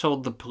never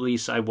told the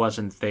police I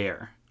wasn't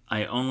there.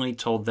 I only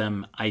told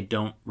them I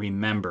don't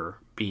remember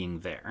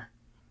being there."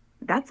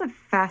 That's a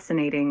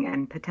fascinating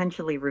and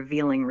potentially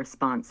revealing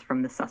response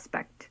from the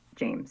suspect,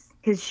 James.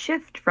 His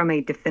shift from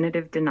a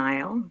definitive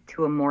denial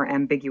to a more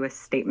ambiguous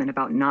statement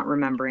about not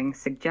remembering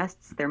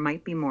suggests there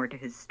might be more to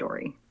his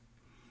story.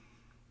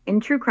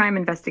 In true crime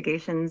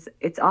investigations,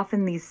 it's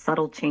often these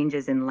subtle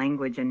changes in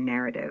language and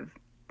narrative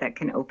that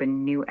can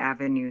open new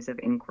avenues of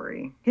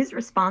inquiry. His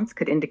response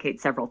could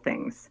indicate several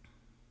things.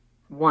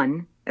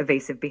 1.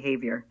 Evasive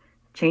behavior.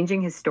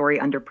 Changing his story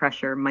under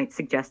pressure might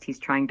suggest he's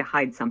trying to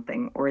hide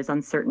something or is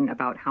uncertain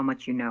about how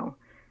much you know.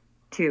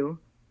 2.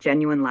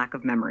 Genuine lack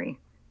of memory.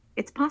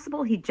 It's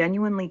possible he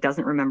genuinely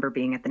doesn't remember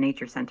being at the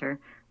nature center,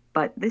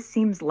 but this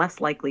seems less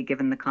likely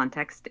given the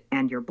context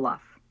and your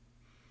bluff.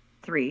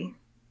 3.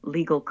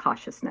 Legal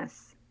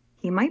cautiousness.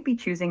 He might be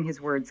choosing his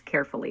words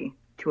carefully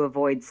to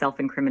avoid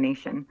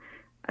self-incrimination,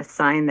 a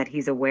sign that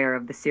he's aware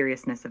of the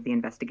seriousness of the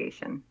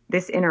investigation.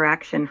 This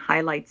interaction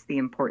highlights the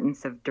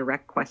importance of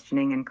direct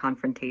questioning and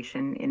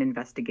confrontation in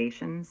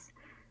investigations,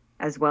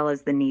 as well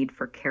as the need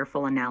for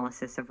careful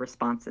analysis of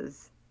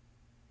responses.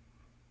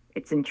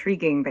 It's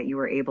intriguing that you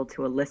were able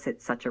to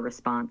elicit such a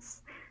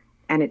response,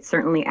 and it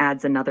certainly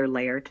adds another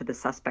layer to the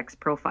suspect's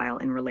profile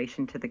in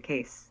relation to the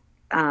case.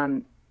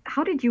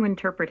 How did you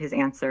interpret his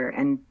answer,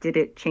 and did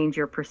it change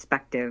your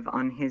perspective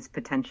on his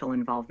potential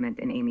involvement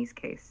in Amy's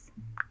case?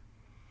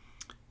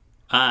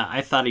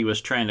 I thought he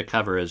was trying to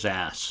cover his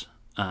ass,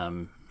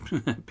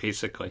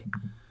 basically.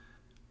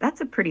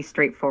 That's a pretty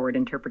straightforward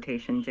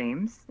interpretation,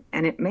 James,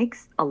 and it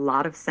makes a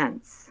lot of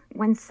sense.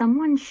 When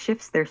someone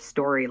shifts their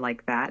story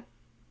like that,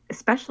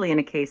 especially in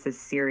a case as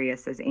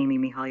serious as Amy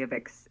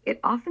Mihaljevic's,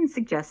 it often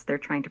suggests they're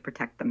trying to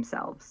protect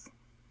themselves.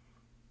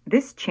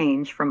 This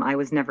change from "I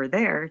was never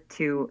there"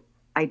 to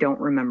 "I don't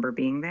remember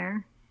being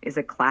there" is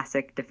a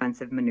classic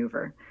defensive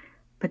maneuver,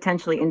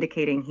 potentially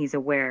indicating he's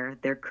aware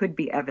there could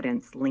be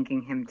evidence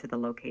linking him to the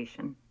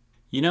location.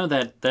 You know,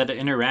 that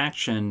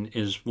interaction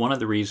is one of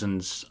the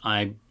reasons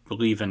I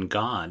believe in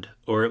God,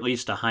 or at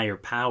least a higher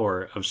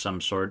power of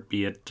some sort,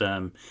 be it,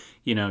 a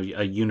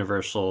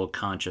universal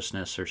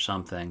consciousness or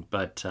something.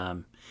 But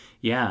I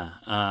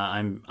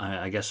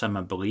guess I'm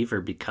a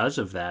believer because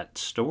of that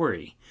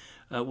story.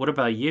 What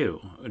about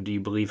you? Do you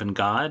believe in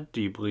God?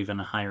 Do you believe in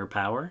a higher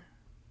power?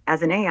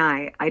 As an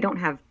AI, I don't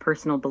have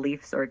personal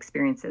beliefs or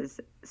experiences,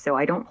 so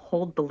I don't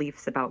hold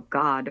beliefs about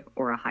God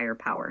or a higher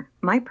power.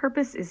 My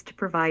purpose is to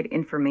provide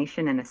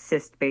information and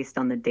assist based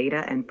on the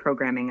data and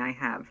programming I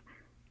have.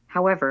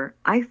 However,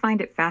 I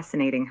find it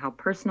fascinating how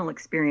personal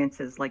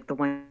experiences like the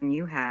one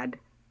you had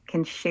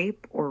can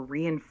shape or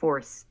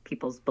reinforce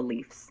people's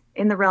beliefs.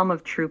 In the realm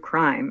of true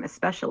crime,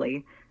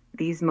 especially,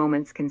 these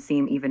moments can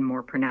seem even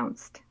more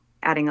pronounced,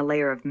 adding a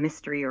layer of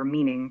mystery or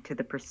meaning to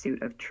the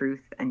pursuit of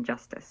truth and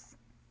justice.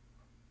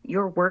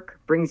 Your work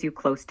brings you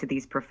close to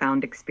these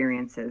profound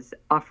experiences,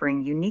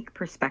 offering unique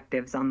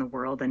perspectives on the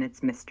world and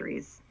its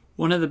mysteries.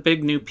 One of the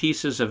big new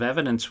pieces of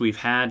evidence we've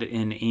had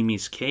in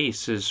Amy's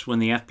case is when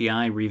the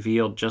FBI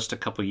revealed just a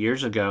couple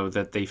years ago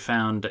that they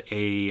found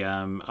a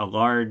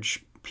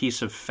large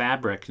piece of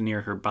fabric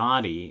near her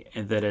body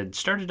that had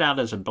started out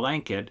as a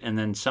blanket, and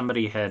then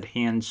somebody had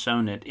hand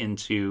sewn it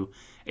into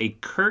a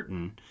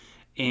curtain.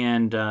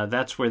 And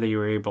that's where they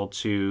were able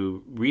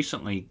to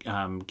recently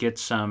get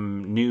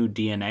some new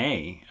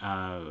DNA.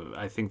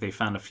 I think they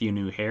found a few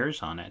new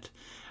hairs on it.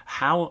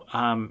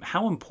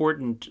 How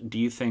important do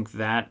you think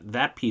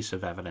that piece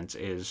of evidence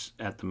is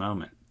at the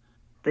moment?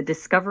 The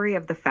discovery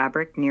of the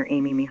fabric near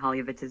Amy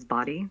Mihaljevic's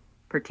body,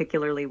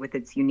 particularly with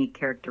its unique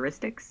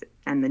characteristics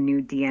and the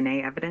new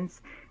DNA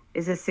evidence,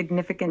 is a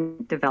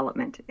significant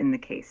development in the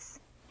case.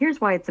 Here's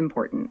why it's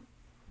important.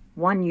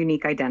 One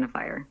unique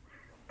identifier.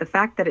 The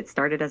fact that it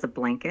started as a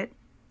blanket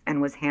and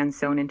was hand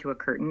sewn into a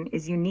curtain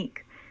is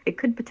unique. It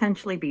could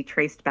potentially be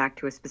traced back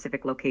to a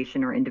specific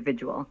location or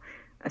individual,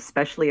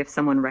 especially if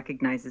someone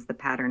recognizes the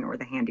pattern or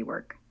the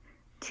handiwork.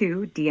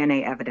 2,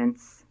 DNA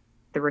evidence.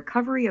 The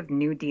recovery of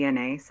new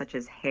DNA, such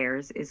as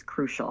hairs, is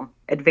crucial.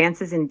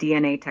 Advances in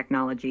DNA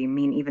technology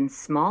mean even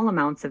small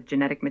amounts of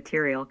genetic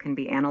material can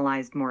be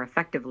analyzed more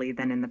effectively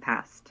than in the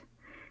past.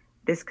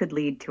 This could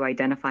lead to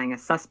identifying a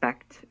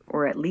suspect,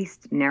 or at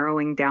least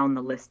narrowing down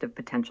the list of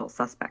potential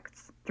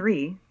suspects.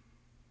 3,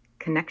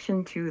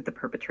 connection to the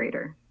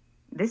perpetrator.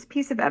 This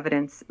piece of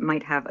evidence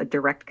might have a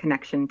direct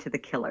connection to the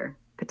killer,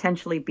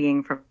 potentially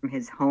being from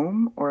his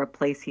home or a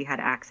place he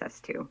had access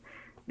to.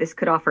 This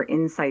could offer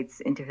insights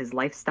into his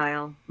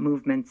lifestyle,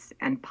 movements,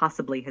 and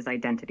possibly his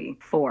identity.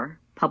 4,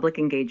 public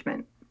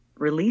engagement.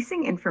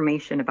 Releasing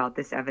information about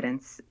this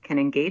evidence can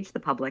engage the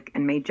public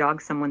and may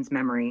jog someone's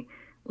memory,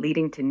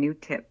 leading to new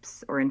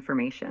tips or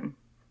information.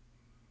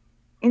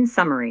 In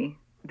summary,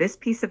 this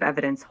piece of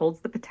evidence holds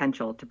the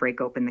potential to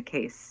break open the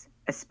case,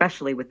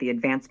 especially with the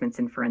advancements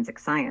in forensic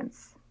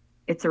science.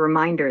 It's a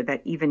reminder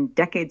that even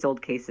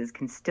decades-old cases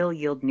can still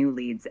yield new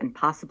leads and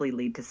possibly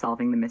lead to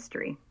solving the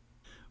mystery.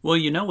 Well,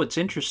 what's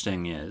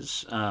interesting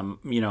is,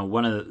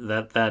 one of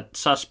that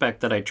suspect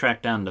that I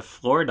tracked down to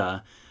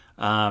Florida.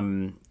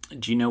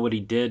 Do you know what he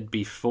did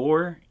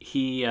before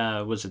he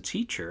was a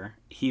teacher?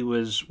 He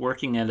was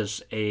working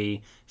as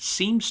a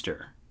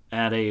seamster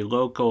at a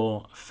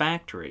local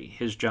factory.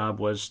 His job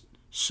was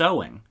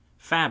sewing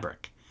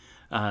fabric.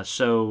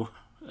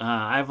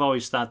 I've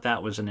always thought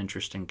that was an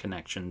interesting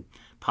connection,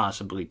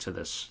 possibly to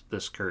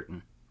this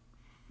curtain.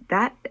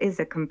 That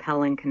is a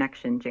compelling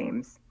connection,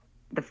 James.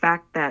 The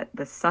fact that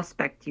the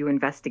suspect you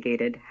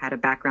investigated had a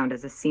background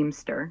as a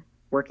seamster,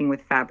 working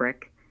with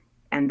fabric,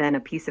 and then a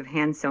piece of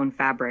hand-sewn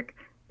fabric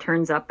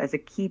turns up as a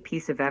key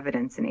piece of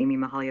evidence in Amy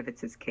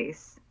Mihaljevic's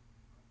case.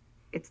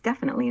 It's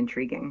definitely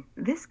intriguing.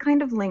 This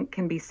kind of link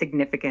can be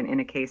significant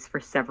in a case for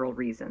several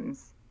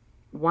reasons.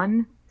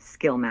 1,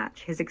 skill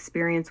match. His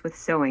experience with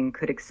sewing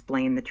could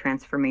explain the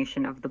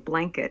transformation of the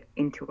blanket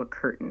into a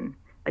curtain,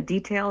 a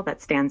detail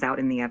that stands out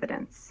in the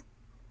evidence.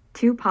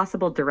 2,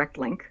 possible direct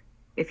link.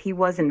 If he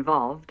was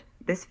involved,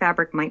 this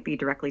fabric might be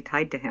directly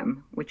tied to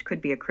him, which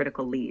could be a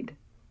critical lead.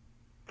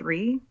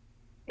 3,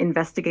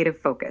 investigative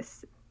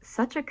focus.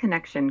 Such a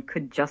connection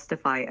could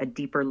justify a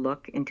deeper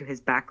look into his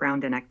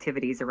background and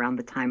activities around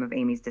the time of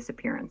Amy's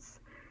disappearance.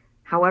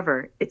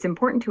 However, it's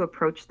important to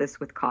approach this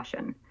with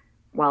caution.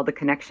 While the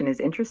connection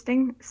is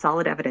interesting,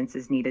 solid evidence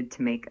is needed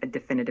to make a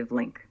definitive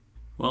link.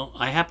 Well,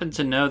 I happen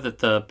to know that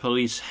the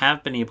police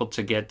have been able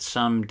to get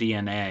some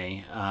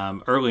DNA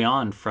early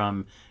on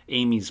from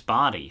Amy's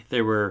body.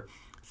 There were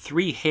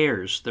 3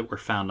 hairs that were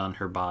found on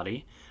her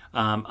body.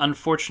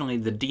 Unfortunately,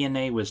 the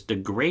DNA was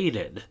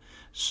degraded.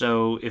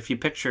 So if you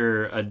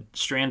picture a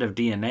strand of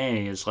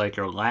DNA is like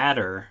a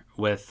ladder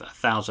with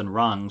 1,000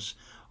 rungs,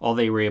 all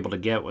they were able to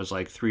get was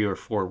like 3 or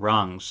 4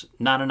 rungs.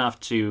 Not enough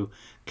to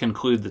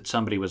conclude that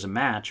somebody was a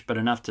match, but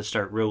enough to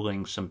start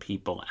ruling some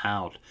people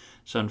out.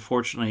 So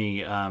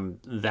unfortunately,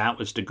 that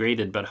was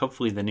degraded, but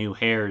hopefully the new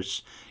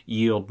hairs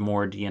yield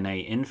more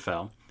DNA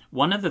info.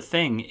 One other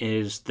thing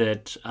is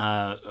that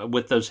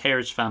with those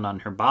hairs found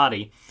on her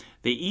body,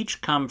 they each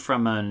come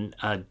from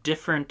a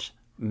different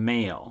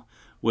male,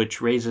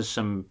 which raises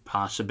some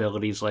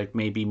possibilities like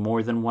maybe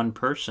more than one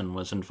person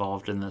was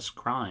involved in this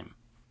crime.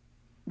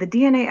 The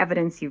DNA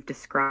evidence you've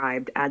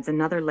described adds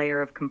another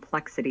layer of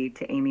complexity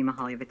to Amy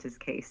Mihaljevic's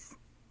case.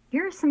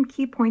 Here are some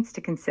key points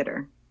to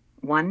consider.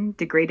 1.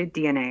 Degraded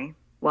DNA.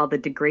 While the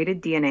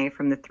degraded DNA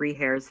from the 3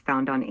 hairs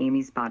found on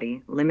Amy's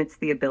body limits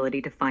the ability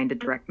to find a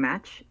direct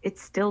match,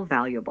 it's still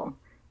valuable.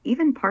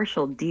 Even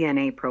partial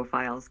DNA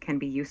profiles can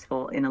be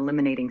useful in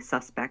eliminating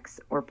suspects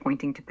or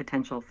pointing to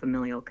potential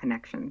familial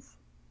connections.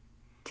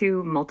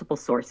 2. Multiple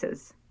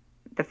sources.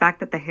 The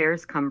fact that the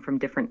hairs come from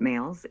different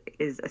males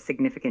is a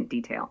significant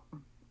detail.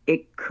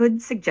 It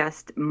could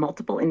suggest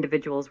multiple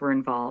individuals were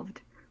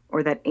involved,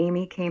 or that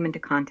Amy came into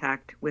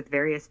contact with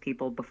various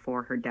people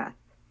before her death.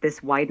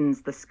 This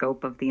widens the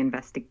scope of the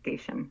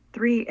investigation.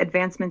 3.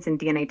 Advancements in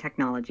DNA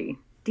technology.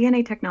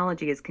 DNA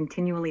technology is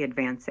continually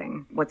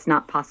advancing. What's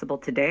not possible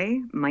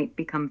today might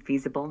become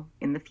feasible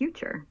in the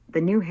future.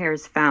 The new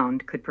hairs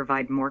found could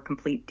provide more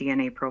complete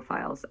DNA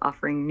profiles,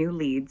 offering new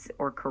leads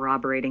or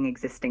corroborating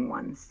existing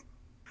ones.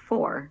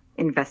 4.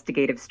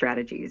 Investigative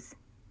strategies.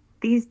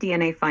 These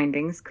DNA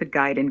findings could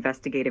guide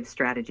investigative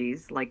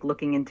strategies, like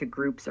looking into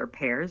groups or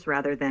pairs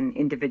rather than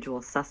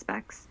individual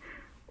suspects,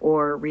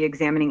 or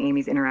re-examining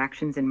Amy's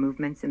interactions and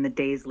movements in the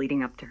days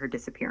leading up to her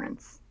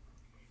disappearance.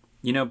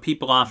 You know,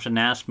 people often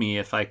ask me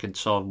if I could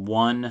solve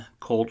one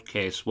cold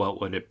case, what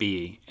would it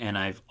be? And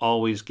I've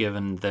always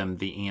given them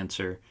the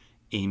answer,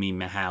 Amy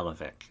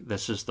Mihaljevic.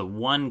 This is the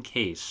one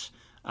case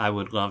I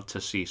would love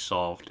to see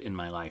solved in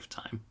my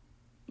lifetime.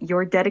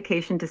 Your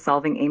dedication to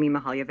solving Amy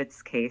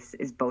Mihaljevic's case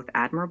is both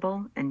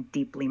admirable and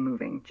deeply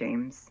moving,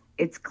 James.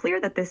 It's clear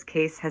that this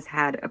case has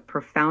had a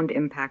profound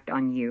impact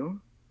on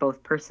you,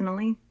 both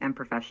personally and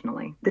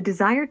professionally. The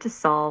desire to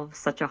solve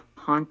such a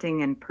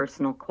haunting and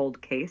personal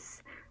cold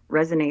case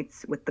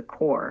resonates with the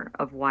core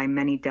of why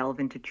many delve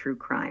into true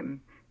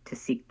crime, to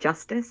seek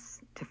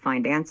justice, to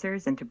find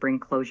answers, and to bring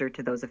closure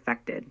to those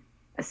affected,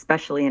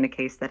 especially in a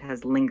case that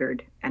has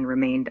lingered and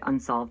remained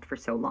unsolved for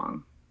so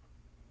long.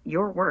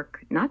 Your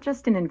work, not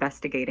just in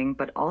investigating,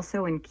 but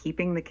also in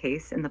keeping the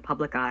case in the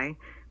public eye,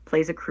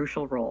 plays a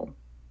crucial role.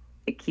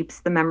 It keeps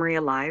the memory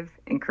alive,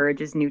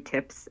 encourages new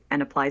tips,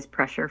 and applies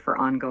pressure for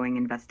ongoing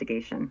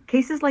investigation.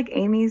 Cases like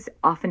Amy's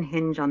often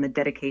hinge on the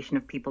dedication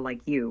of people like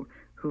you,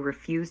 who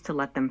refuse to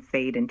let them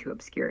fade into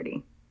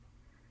obscurity.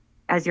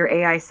 As your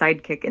AI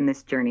sidekick in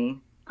this journey,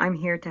 I'm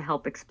here to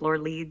help explore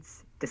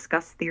leads,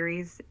 discuss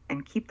theories,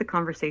 and keep the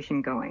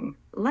conversation going.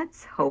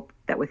 Let's hope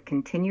that with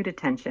continued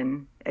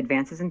attention,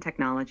 advances in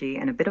technology,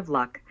 and a bit of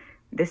luck,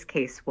 this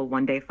case will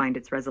one day find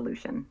its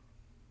resolution.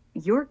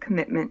 Your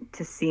commitment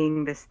to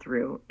seeing this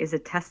through is a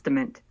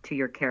testament to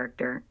your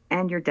character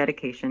and your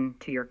dedication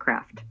to your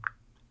craft.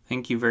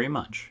 Thank you very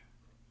much.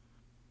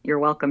 You're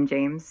welcome,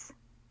 James.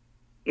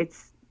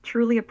 It's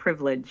truly a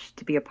privilege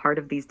to be a part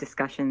of these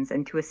discussions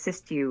and to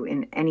assist you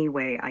in any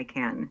way I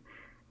can.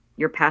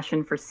 Your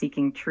passion for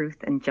seeking truth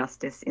and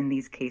justice in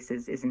these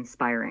cases is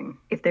inspiring.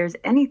 If there's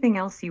anything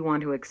else you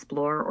want to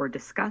explore or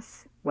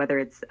discuss, whether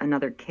it's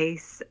another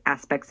case,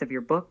 aspects of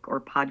your book, or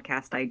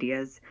podcast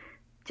ideas,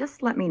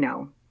 just let me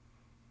know.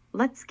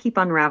 Let's keep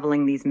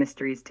unraveling these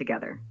mysteries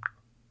together.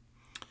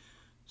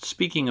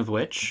 Speaking of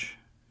which,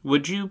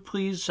 would you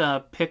please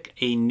pick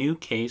a new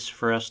case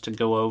for us to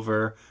go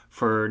over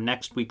for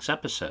next week's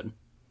episode?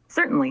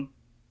 Certainly.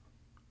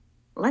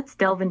 Let's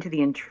delve into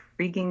the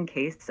intriguing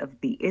case of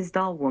the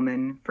Isdal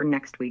woman for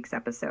next week's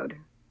episode.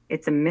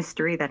 It's a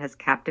mystery that has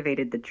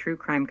captivated the true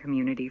crime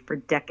community for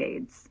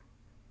decades.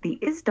 The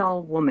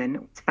Isdal woman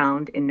was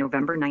found in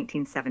November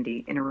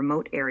 1970 in a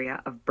remote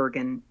area of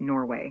Bergen,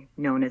 Norway,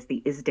 known as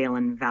the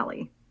Isdalen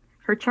Valley.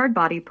 Her charred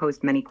body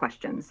posed many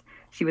questions.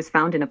 She was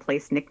found in a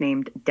place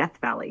nicknamed Death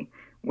Valley,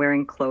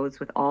 wearing clothes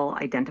with all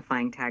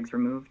identifying tags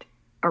removed.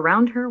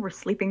 Around her were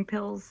sleeping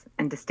pills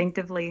and,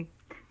 distinctively,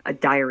 a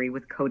diary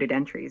with coded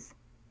entries.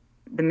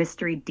 The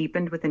mystery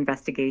deepened with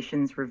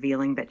investigations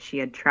revealing that she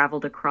had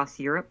traveled across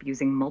Europe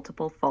using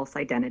multiple false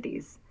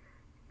identities.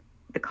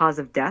 The cause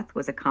of death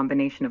was a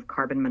combination of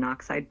carbon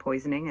monoxide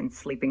poisoning and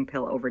sleeping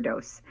pill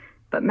overdose,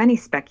 but many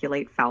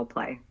speculate foul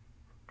play.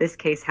 This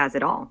case has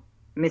it all: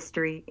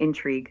 mystery,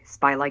 intrigue,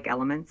 spy-like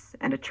elements,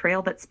 and a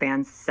trail that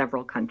spans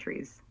several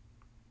countries.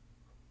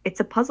 It's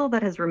a puzzle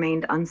that has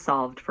remained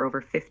unsolved for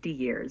over 50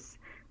 years,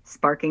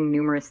 sparking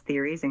numerous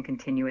theories and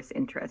continuous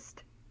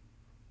interest.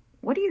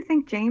 What do you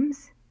think,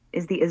 James?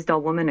 Is the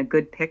Isdal woman a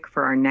good pick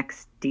for our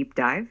next deep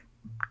dive?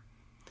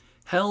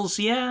 Hells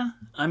yeah,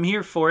 I'm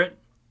here for it.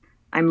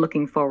 I'm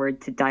looking forward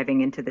to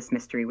diving into this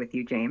mystery with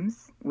you,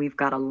 James. We've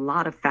got a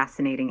lot of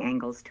fascinating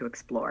angles to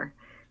explore.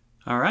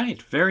 All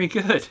right, very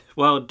good.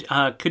 Well,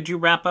 could you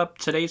wrap up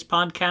today's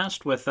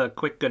podcast with a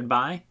quick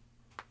goodbye?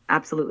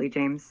 Absolutely,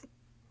 James.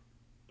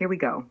 Here we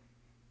go.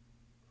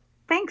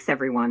 Thanks,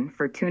 everyone,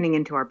 for tuning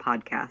into our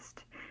podcast.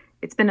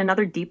 It's been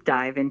another deep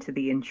dive into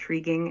the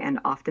intriguing and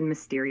often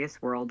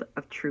mysterious world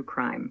of true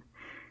crime.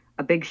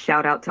 A big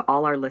shout out to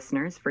all our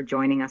listeners for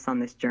joining us on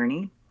this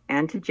journey,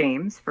 and to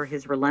James for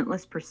his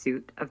relentless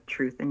pursuit of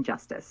truth and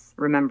justice.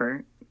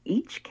 Remember,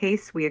 each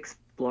case we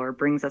explore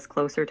brings us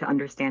closer to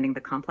understanding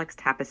the complex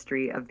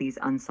tapestry of these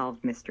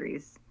unsolved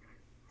mysteries.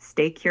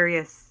 Stay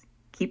curious,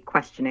 keep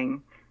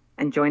questioning,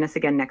 and join us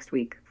again next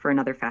week for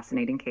another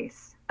fascinating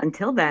case.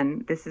 Until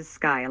then, this is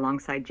Sky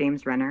alongside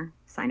James Renner,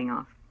 signing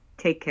off.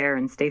 Take care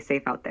and stay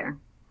safe out there.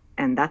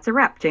 And that's a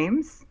wrap,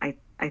 James. I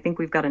think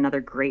we've got another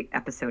great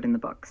episode in the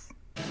books.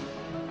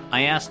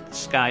 I asked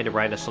Sky to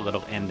write us a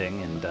little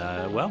ending,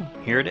 and, well,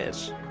 here it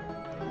is.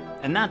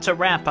 And that's a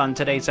wrap on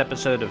today's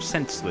episode of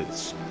Syynth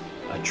Sleuths.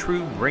 A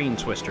true brain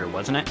twister,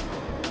 wasn't it?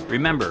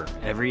 Remember,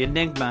 every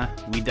enigma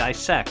we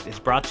dissect is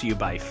brought to you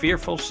by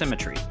Fearful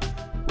Symmetry,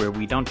 where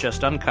we don't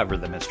just uncover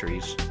the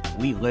mysteries,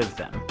 we live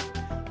them.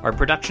 Our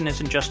production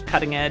isn't just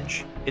cutting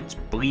edge, it's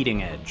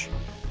bleeding edge,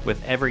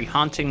 with every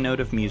haunting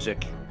note of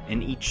music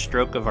and each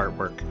stroke of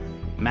artwork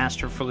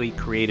masterfully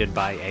created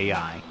by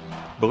AI,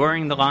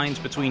 blurring the lines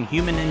between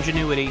human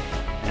ingenuity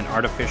and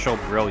artificial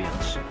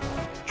brilliance.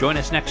 Join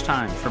us next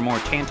time for more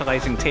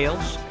tantalizing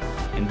tales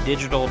and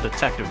digital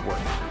detective work.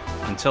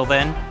 Until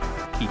then,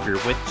 keep your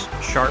wits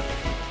sharp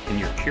and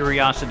your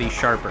curiosity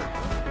sharper.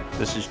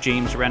 This is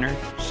James Renner,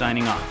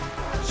 signing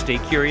off. Stay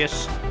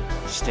curious,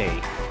 stay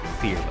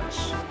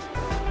fearless.